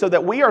 1:4 says, so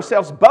that we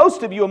ourselves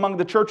boast of you among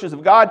the churches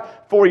of God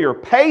for your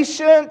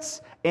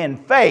patience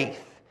and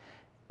faith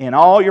in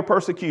all your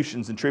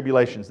persecutions and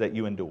tribulations that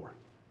you endure.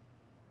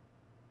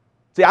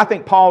 See, I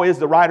think Paul is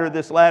the writer of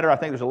this letter. I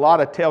think there's a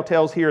lot of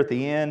telltales here at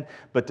the end.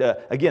 But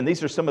again,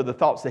 these are some of the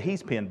thoughts that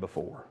he's penned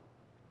before.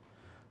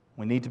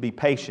 We need to be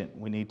patient.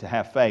 We need to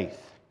have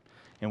faith.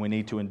 And we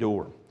need to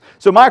endure.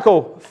 So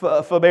Michael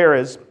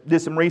Faberes did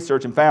some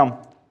research and found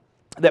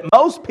that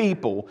most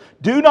people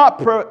do not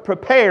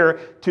prepare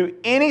to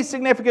any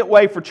significant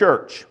way for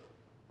church.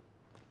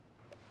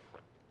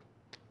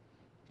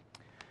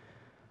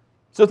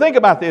 So think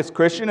about this,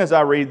 Christian, as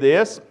I read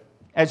this.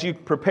 As you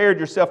prepared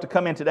yourself to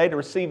come in today to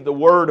receive the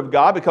Word of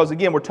God, because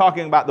again, we're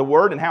talking about the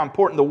Word and how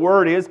important the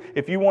Word is.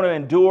 If you want to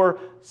endure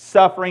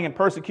suffering and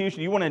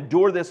persecution, you want to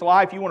endure this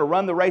life, you want to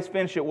run the race,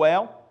 finish it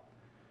well.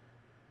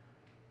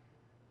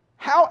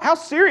 How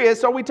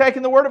serious are we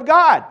taking the Word of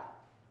God?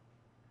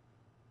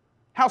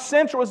 How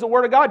central is the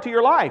Word of God to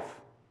your life?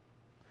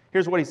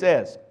 Here's what he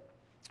says.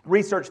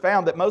 Research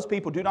found that most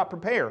people do not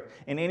prepare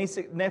in any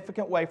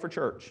significant way for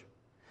church.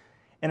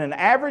 In an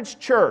average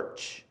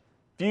church,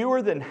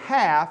 fewer than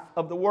half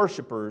of the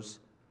worshipers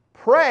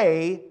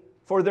pray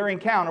for their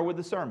encounter with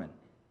the sermon.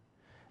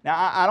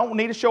 Now, I don't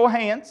need a show of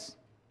hands,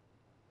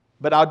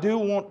 but I do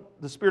want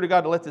the Spirit of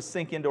God to let this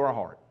sink into our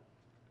heart.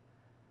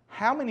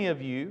 How many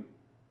of you,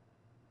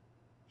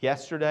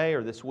 yesterday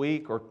or this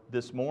week or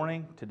this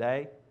morning,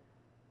 today,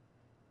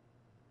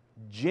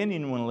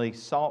 genuinely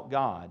sought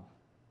God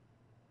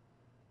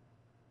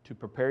to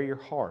prepare your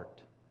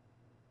heart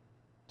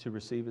to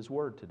receive His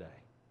Word today?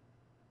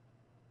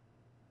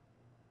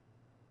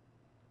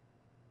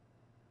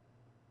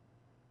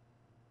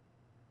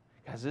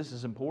 Guys, this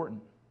is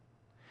important.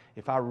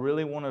 If I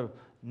really want to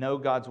know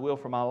God's will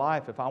for my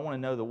life, if I want to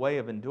know the way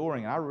of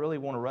enduring, I really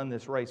want to run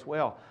this race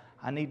well,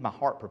 I need my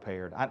heart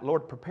prepared.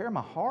 Lord, prepare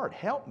my heart.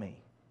 Help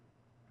me.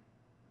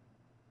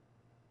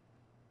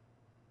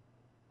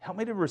 Help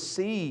me to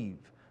receive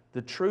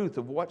the truth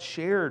of what's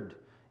shared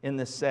in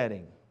this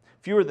setting.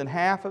 Fewer than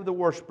half of the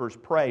worshipers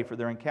pray for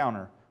their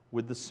encounter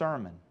with the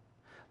sermon.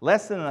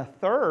 Less than a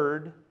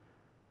third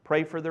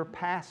pray for their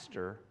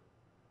pastor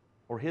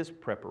or his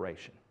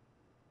preparation.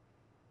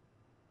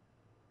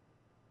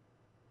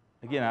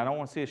 Again, I don't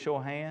want to see a show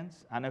of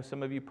hands. I know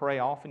some of you pray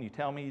often. You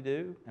tell me you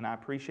do, and I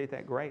appreciate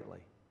that greatly.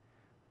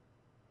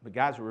 But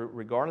guys,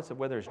 regardless of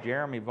whether it's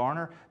Jeremy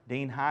Varner,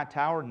 Dean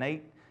Hightower,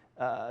 Nate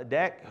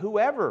Deck,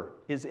 whoever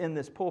is in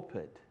this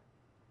pulpit,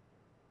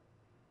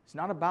 it's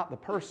not about the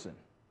person.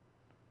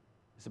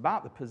 It's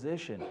about the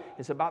position.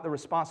 It's about the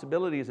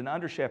responsibility as an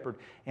under-shepherd.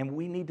 And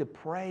we need to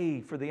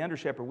pray for the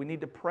under-shepherd. We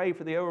need to pray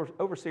for the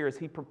overseer as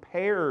he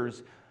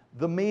prepares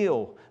the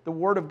meal, the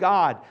Word of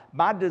God.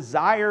 My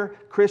desire,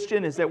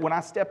 Christian, is that when I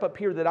step up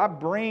here that I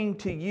bring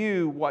to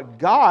you what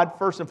God,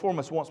 first and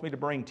foremost, wants me to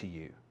bring to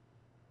you.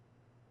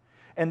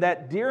 And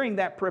that during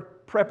that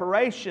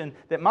preparation,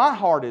 that my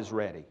heart is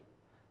ready.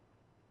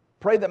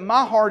 Pray that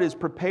my heart is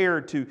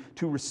prepared to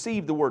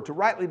receive the Word, to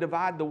rightly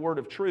divide the Word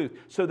of truth,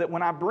 so that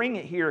when I bring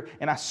it here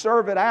and I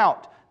serve it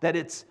out, that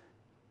it's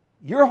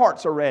your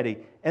hearts are ready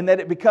and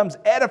that it becomes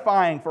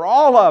edifying for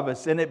all of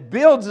us and it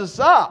builds us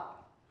up.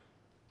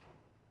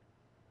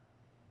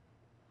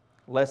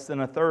 Less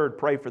than a third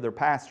pray for their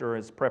pastor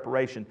as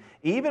preparation,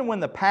 even when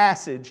the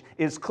passage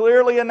is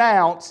clearly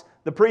announced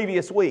the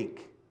previous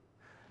week.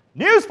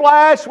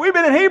 Newsflash, we've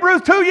been in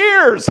Hebrews 2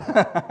 years.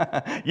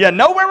 You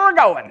know where we're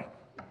going.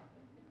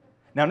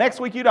 Now,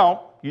 next week you don't.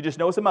 You just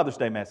know it's a Mother's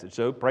Day message,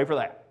 so pray for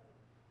that.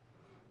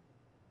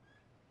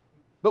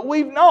 But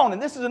we've known,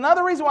 and this is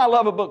another reason why I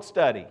love a book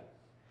study.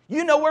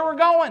 You know where we're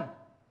going.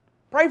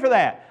 Pray for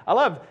that. I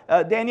love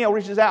Danielle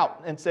reaches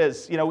out and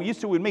says, we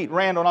used to would meet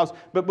Randall and I was,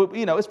 but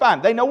it's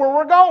fine. They know where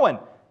we're going.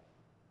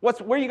 Where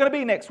are you going to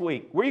be next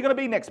week? Where are you going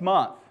to be next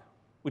month?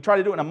 We try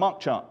to do it in a month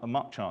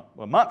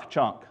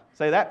chunk.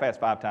 Say that fast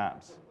 5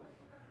 times.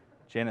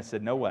 Janice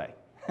said, no way.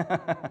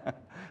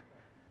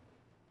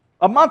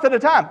 A month at a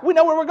time. We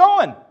know where we're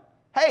going.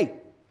 Hey,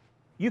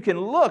 you can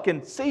look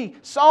and see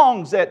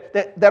songs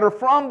that are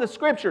from the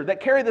Scripture that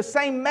carry the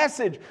same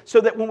message so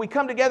that when we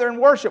come together and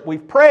worship,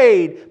 we've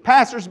prayed,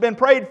 pastor's been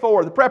prayed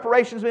for, the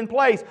preparation's been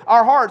placed,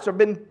 our hearts have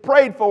been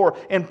prayed for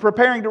and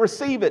preparing to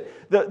receive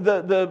it.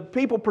 The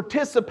people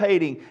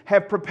participating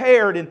have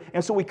prepared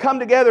and so we come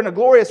together in a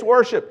glorious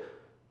worship.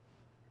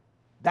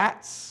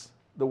 That's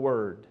the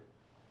Word.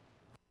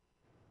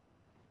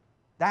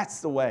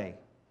 That's the way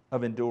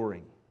of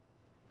enduring.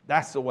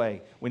 That's the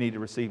way we need to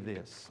receive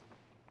this.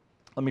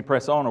 Let me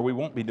press on or we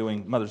won't be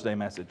doing Mother's Day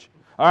message.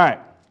 All right.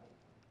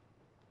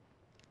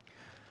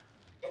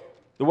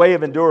 The way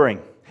of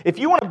enduring. If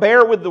you want to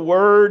bear with the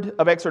word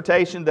of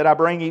exhortation that I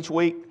bring each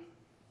week,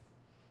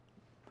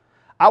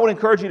 I would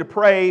encourage you to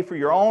pray for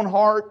your own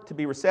heart to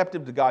be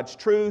receptive to God's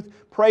truth.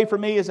 Pray for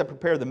me as I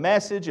prepare the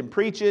message and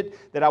preach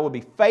it, that I will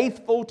be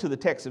faithful to the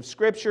text of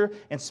Scripture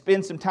and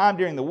spend some time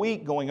during the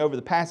week going over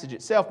the passage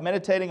itself,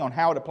 meditating on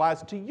how it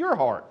applies to your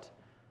heart.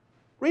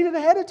 Read it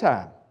ahead of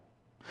time.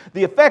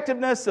 The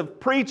effectiveness of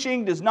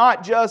preaching does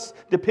not just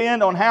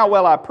depend on how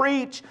well I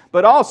preach,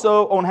 but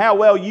also on how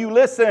well you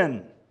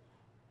listen.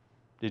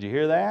 Did you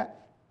hear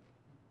that?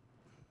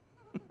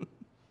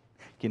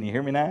 Can you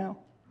hear me now?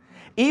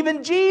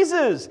 Even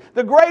Jesus,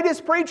 the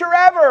greatest preacher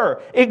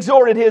ever,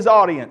 exhorted His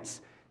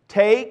audience,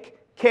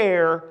 take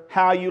care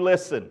how you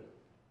listen.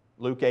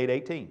 Luke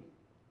 8:18.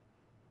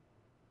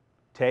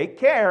 Take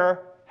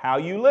care how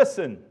you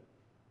listen.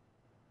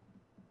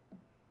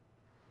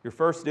 Your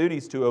first duty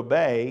is to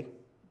obey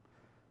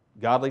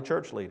godly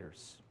church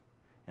leaders.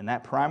 And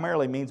that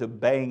primarily means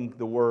obeying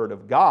the Word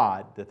of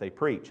God that they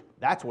preach.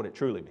 That's what it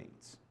truly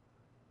means.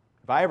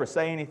 If I ever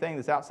say anything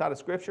that's outside of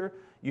Scripture,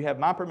 you have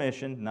my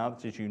permission,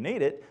 not that you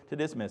need it, to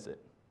dismiss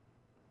it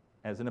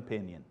as an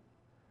opinion.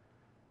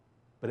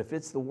 But if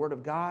it's the Word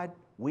of God,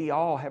 we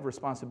all have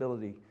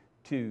responsibility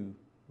to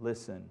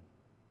listen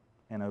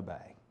and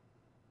obey.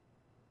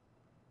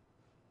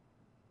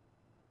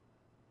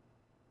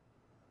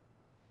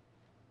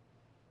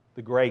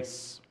 The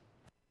grace.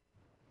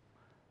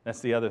 That's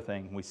the other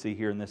thing we see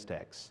here in this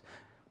text.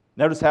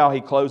 Notice how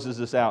he closes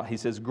this out. He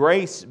says,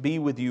 grace be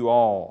with you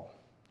all.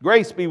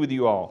 Grace be with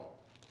you all.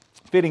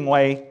 Fitting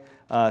way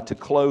to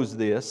close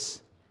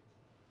this.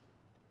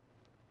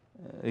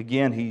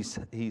 Again,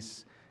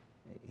 he's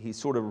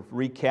sort of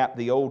recapped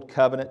the old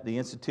covenant, the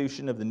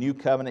institution of the new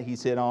covenant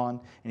he's hit on,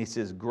 and he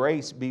says,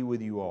 grace be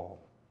with you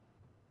all.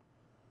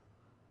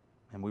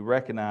 And we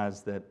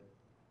recognize that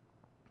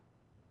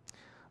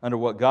under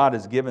what God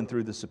has given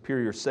through the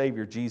superior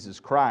Savior,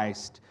 Jesus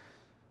Christ,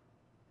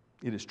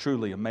 it is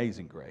truly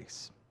amazing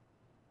grace.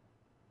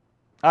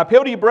 I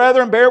appeal to you,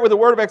 brethren, bear it with a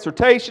word of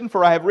exhortation,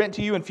 for I have written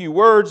to you in few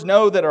words.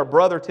 Know that our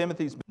brother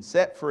Timothy has been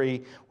set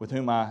free, with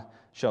whom I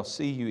shall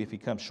see you if he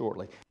comes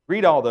shortly.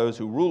 Greet all those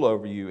who rule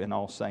over you and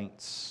all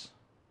saints.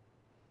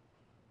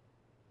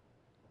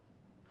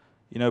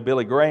 You know,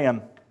 Billy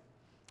Graham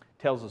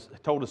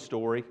told a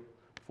story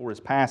before his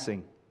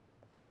passing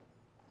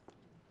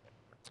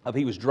of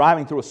he was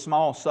driving through a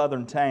small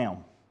southern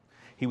town.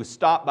 He was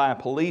stopped by a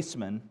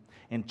policeman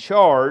and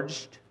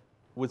charged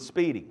with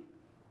speeding.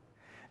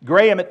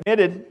 Graham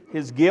admitted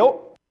his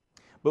guilt,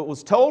 but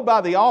was told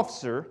by the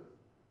officer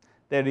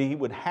that he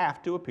would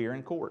have to appear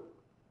in court.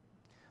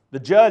 The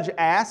judge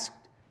asked,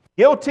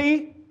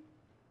 guilty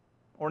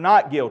or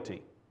not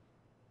guilty?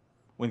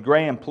 When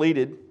Graham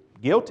pleaded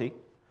guilty,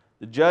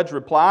 the judge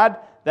replied,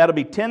 that'll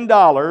be $10,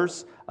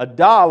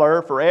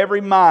 $1 for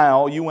every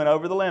mile you went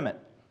over the limit.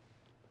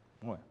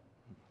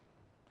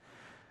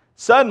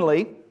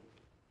 Suddenly,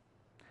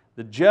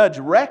 the judge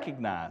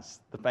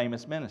recognized the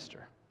famous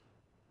minister.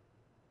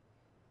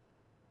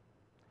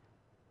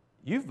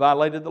 You've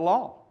violated the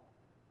law.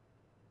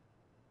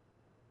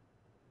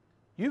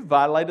 You've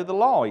violated the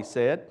law, he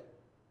said.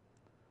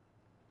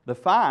 The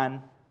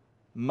fine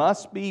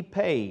must be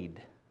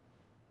paid,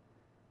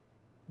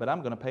 but I'm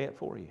going to pay it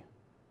for you.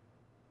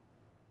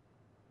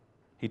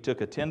 He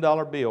took a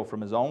 $10 bill from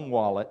his own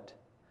wallet,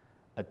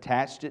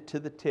 attached it to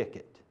the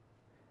ticket,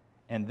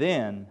 and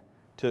then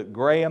took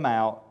Graham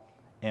out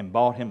and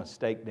bought him a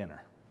steak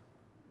dinner.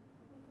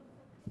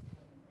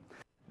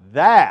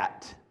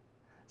 That,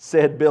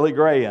 said Billy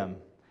Graham,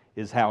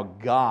 is how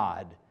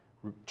God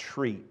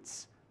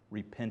treats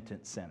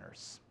repentant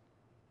sinners.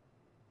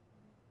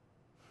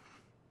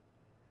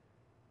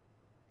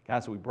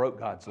 Guys, we broke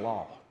God's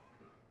law.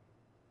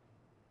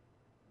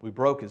 We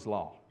broke His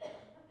law.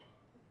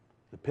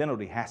 The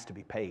penalty has to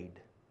be paid.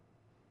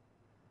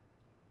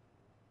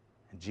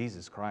 And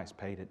Jesus Christ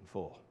paid it in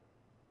full.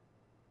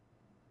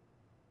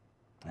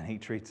 And He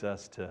treats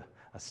us to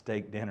a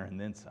steak dinner and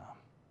then some.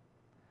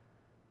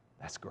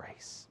 That's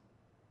grace.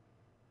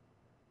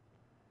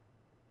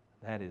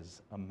 That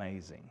is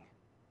amazing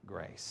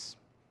grace.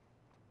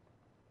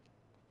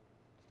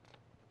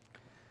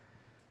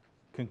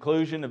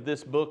 Conclusion of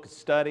this book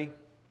study.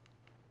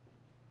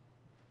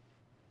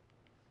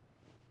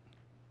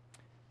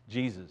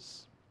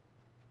 Jesus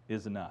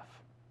is enough.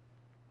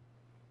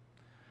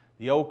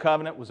 The old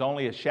covenant was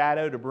only a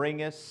shadow to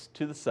bring us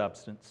to the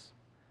substance.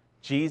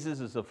 Jesus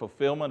is the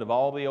fulfillment of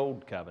all the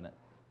old covenant.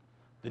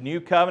 The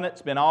new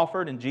covenant's been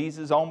offered in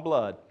Jesus' own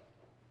blood.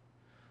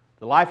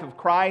 The life of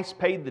Christ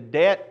paid the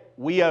debt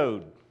we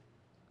owed.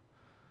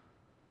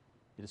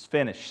 It is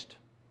finished.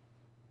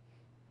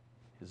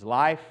 His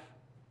life,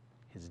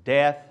 His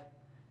death,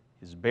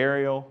 His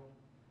burial,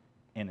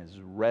 and His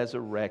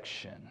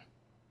resurrection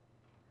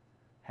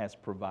has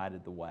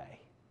provided the way.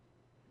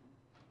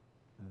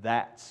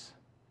 That's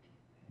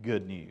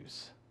good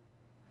news.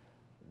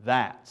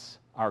 That's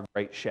our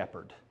great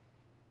shepherd.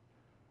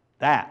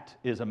 That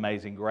is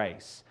amazing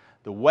grace.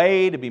 The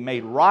way to be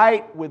made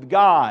right with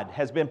God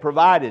has been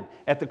provided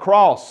at the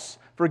cross.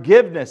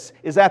 Forgiveness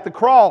is at the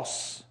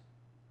cross.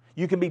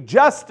 You can be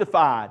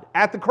justified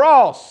at the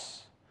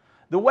cross.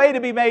 The way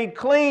to be made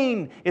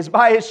clean is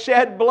by His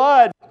shed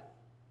blood.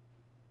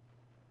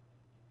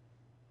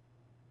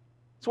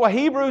 That's what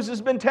Hebrews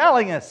has been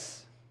telling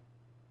us.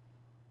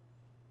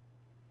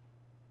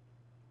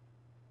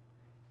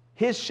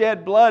 His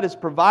shed blood has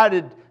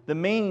provided the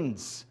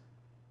means,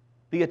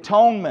 the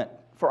atonement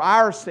for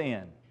our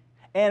sin.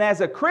 And as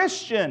a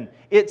Christian,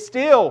 it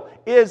still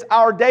is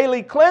our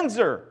daily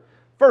cleanser.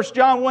 1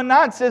 John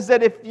 1:9 says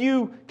that if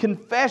you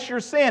confess your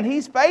sin,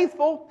 He's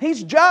faithful,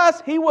 He's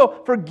just, He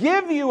will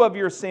forgive you of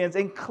your sins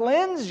and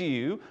cleanse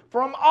you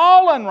from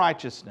all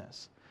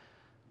unrighteousness.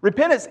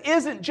 Repentance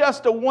isn't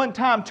just a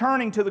one-time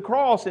turning to the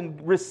cross and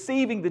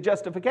receiving the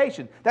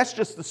justification. That's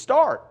just the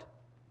start.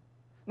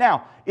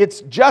 Now,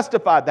 it's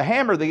justified. The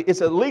hammer,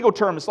 it's a legal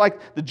term. It's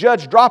like the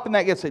judge dropping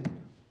that and said,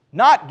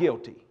 not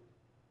guilty.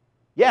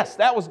 Yes,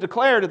 that was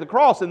declared at the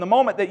cross. In the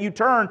moment that you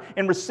turn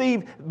and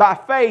receive by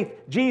faith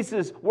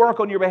Jesus' work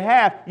on your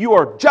behalf, you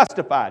are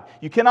justified.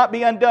 You cannot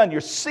be undone.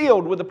 You're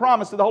sealed with the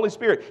promise of the Holy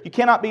Spirit. You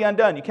cannot be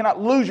undone. You cannot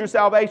lose your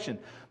salvation.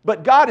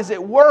 But God is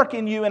at work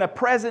in you in a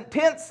present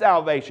tense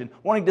salvation,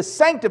 wanting to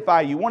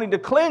sanctify you, wanting to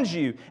cleanse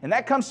you. And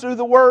that comes through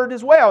the Word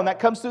as well, and that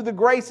comes through the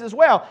grace as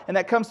well, and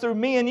that comes through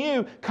me and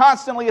you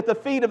constantly at the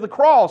feet of the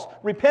cross,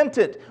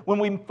 repentant when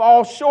we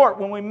fall short,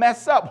 when we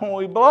mess up, when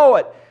we blow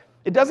it.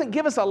 It doesn't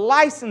give us a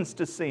license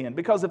to sin,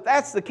 because if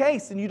that's the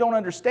case, then you don't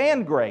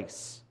understand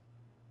grace.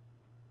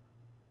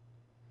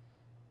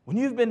 When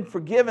you've been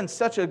forgiven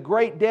such a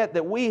great debt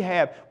that we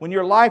have, when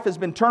your life has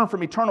been turned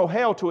from eternal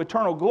hell to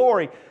eternal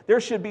glory,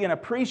 there should be an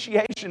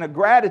appreciation, a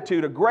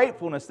gratitude, a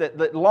gratefulness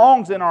that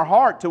longs in our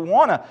heart to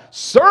want to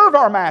serve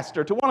our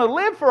Master, to want to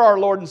live for our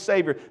Lord and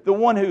Savior, the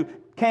one who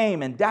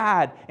came and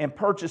died and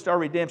purchased our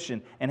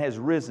redemption and has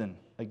risen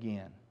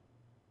again.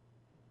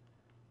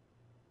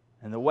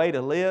 And the way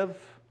to live,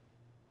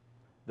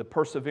 the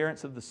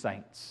perseverance of the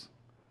saints,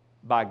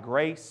 by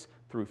grace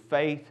through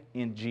faith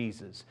in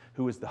Jesus,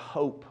 who is the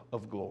hope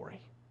of glory,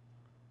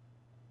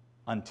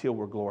 until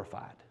we're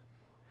glorified.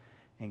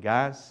 And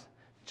guys,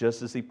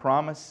 just as He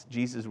promised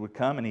Jesus would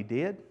come, and He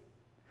did,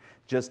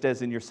 just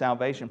as in your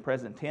salvation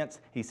present tense,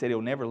 He said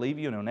He'll never leave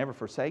you and He'll never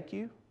forsake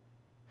you.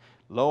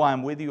 Lo, I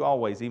am with you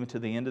always, even to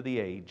the end of the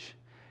age.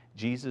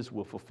 Jesus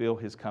will fulfill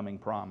His coming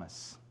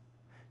promise.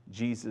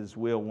 Jesus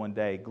will one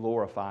day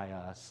glorify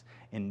us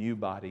in new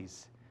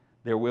bodies.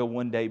 There will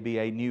one day be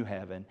a new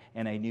heaven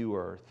and a new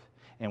earth.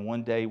 And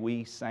one day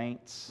we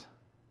saints,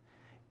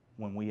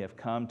 when we have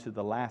come to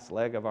the last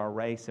leg of our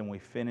race and we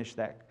finish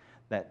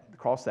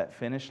cross that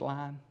finish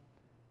line,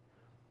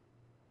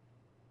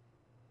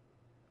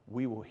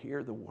 we will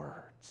hear the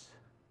words,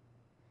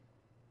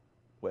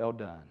 "Well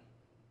done,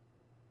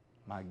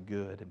 my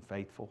good and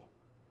faithful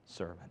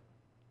servant.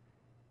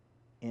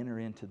 Enter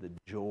into the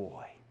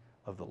joy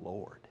of the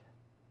Lord."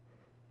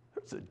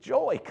 There's a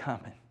joy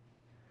coming.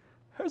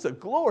 There's a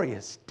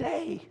glorious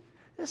day.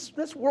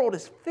 This world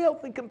is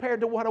filthy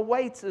compared to what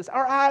awaits us.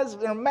 Our eyes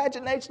and our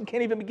imagination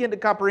can't even begin to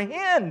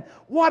comprehend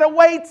what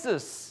awaits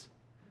us.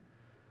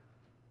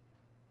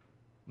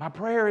 My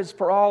prayer is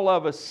for all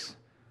of us,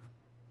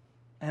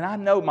 and I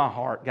know my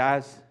heart,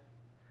 guys,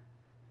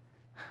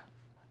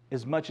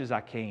 as much as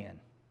I can.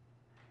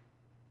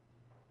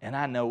 And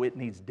I know it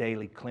needs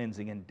daily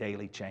cleansing and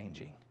daily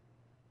changing.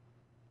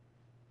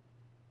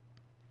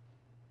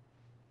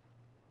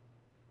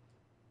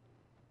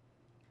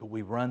 But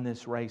we run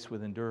this race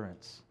with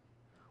endurance,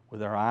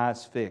 with our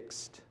eyes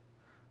fixed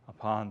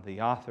upon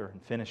the author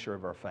and finisher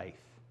of our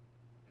faith.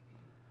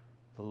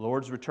 The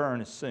Lord's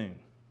return is soon.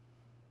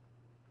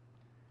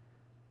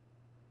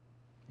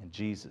 And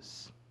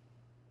Jesus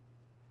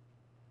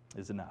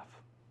is enough.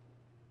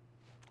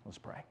 Let's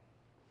pray.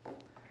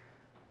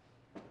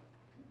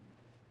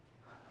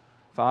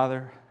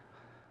 Father,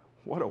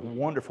 what a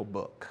wonderful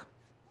book.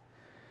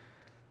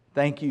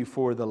 Thank you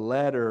for the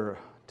letter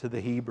to the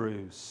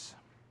Hebrews.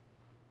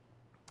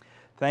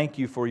 Thank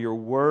you for your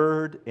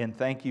word, and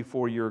thank you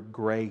for your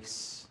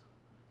grace.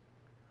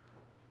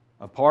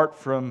 Apart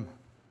from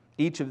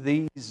each of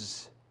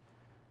these,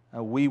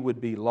 we would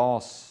be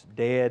lost,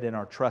 dead in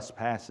our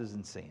trespasses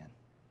and sin.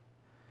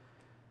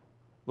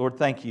 Lord,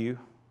 thank you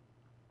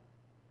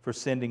for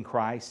sending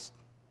Christ.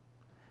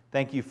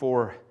 Thank you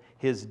for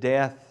His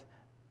death,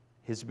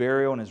 His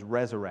burial, and His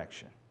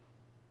resurrection.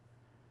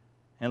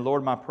 And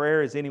Lord, my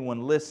prayer is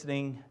anyone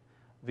listening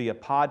via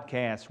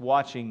podcast,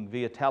 watching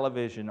via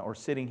television, or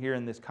sitting here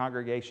in this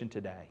congregation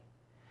today,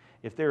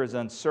 if there is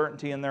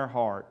uncertainty in their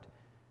heart,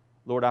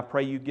 Lord, I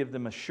pray you give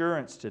them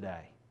assurance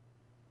today.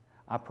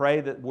 I pray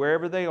that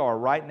wherever they are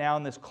right now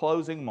in this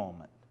closing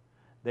moment,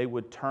 they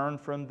would turn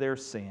from their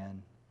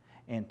sin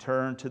and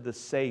turn to the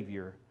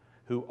Savior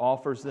who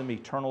offers them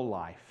eternal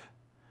life,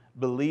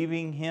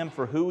 believing Him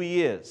for who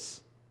He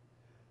is,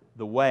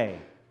 the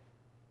way,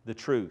 the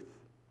truth,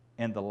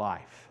 and the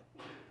life.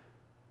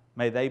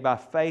 May they, by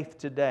faith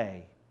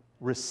today,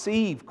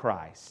 receive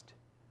Christ,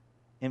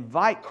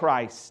 invite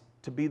Christ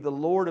to be the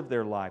Lord of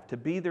their life, to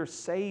be their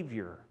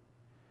Savior,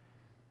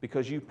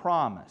 because you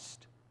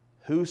promised,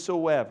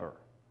 whosoever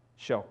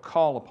shall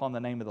call upon the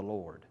name of the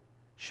Lord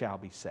shall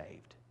be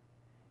saved.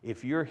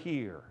 If you're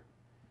here,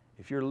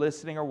 if you're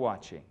listening or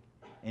watching,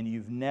 and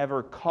you've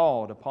never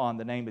called upon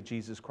the name of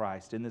Jesus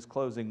Christ in this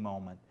closing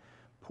moment,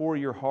 pour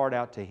your heart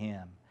out to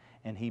Him,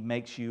 and He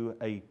makes you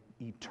an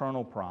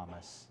eternal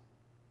promise.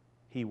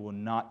 He will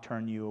not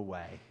turn you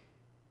away.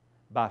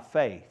 By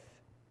faith,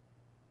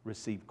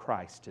 receive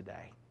Christ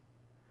today.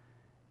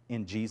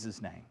 In Jesus'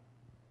 name,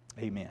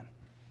 amen.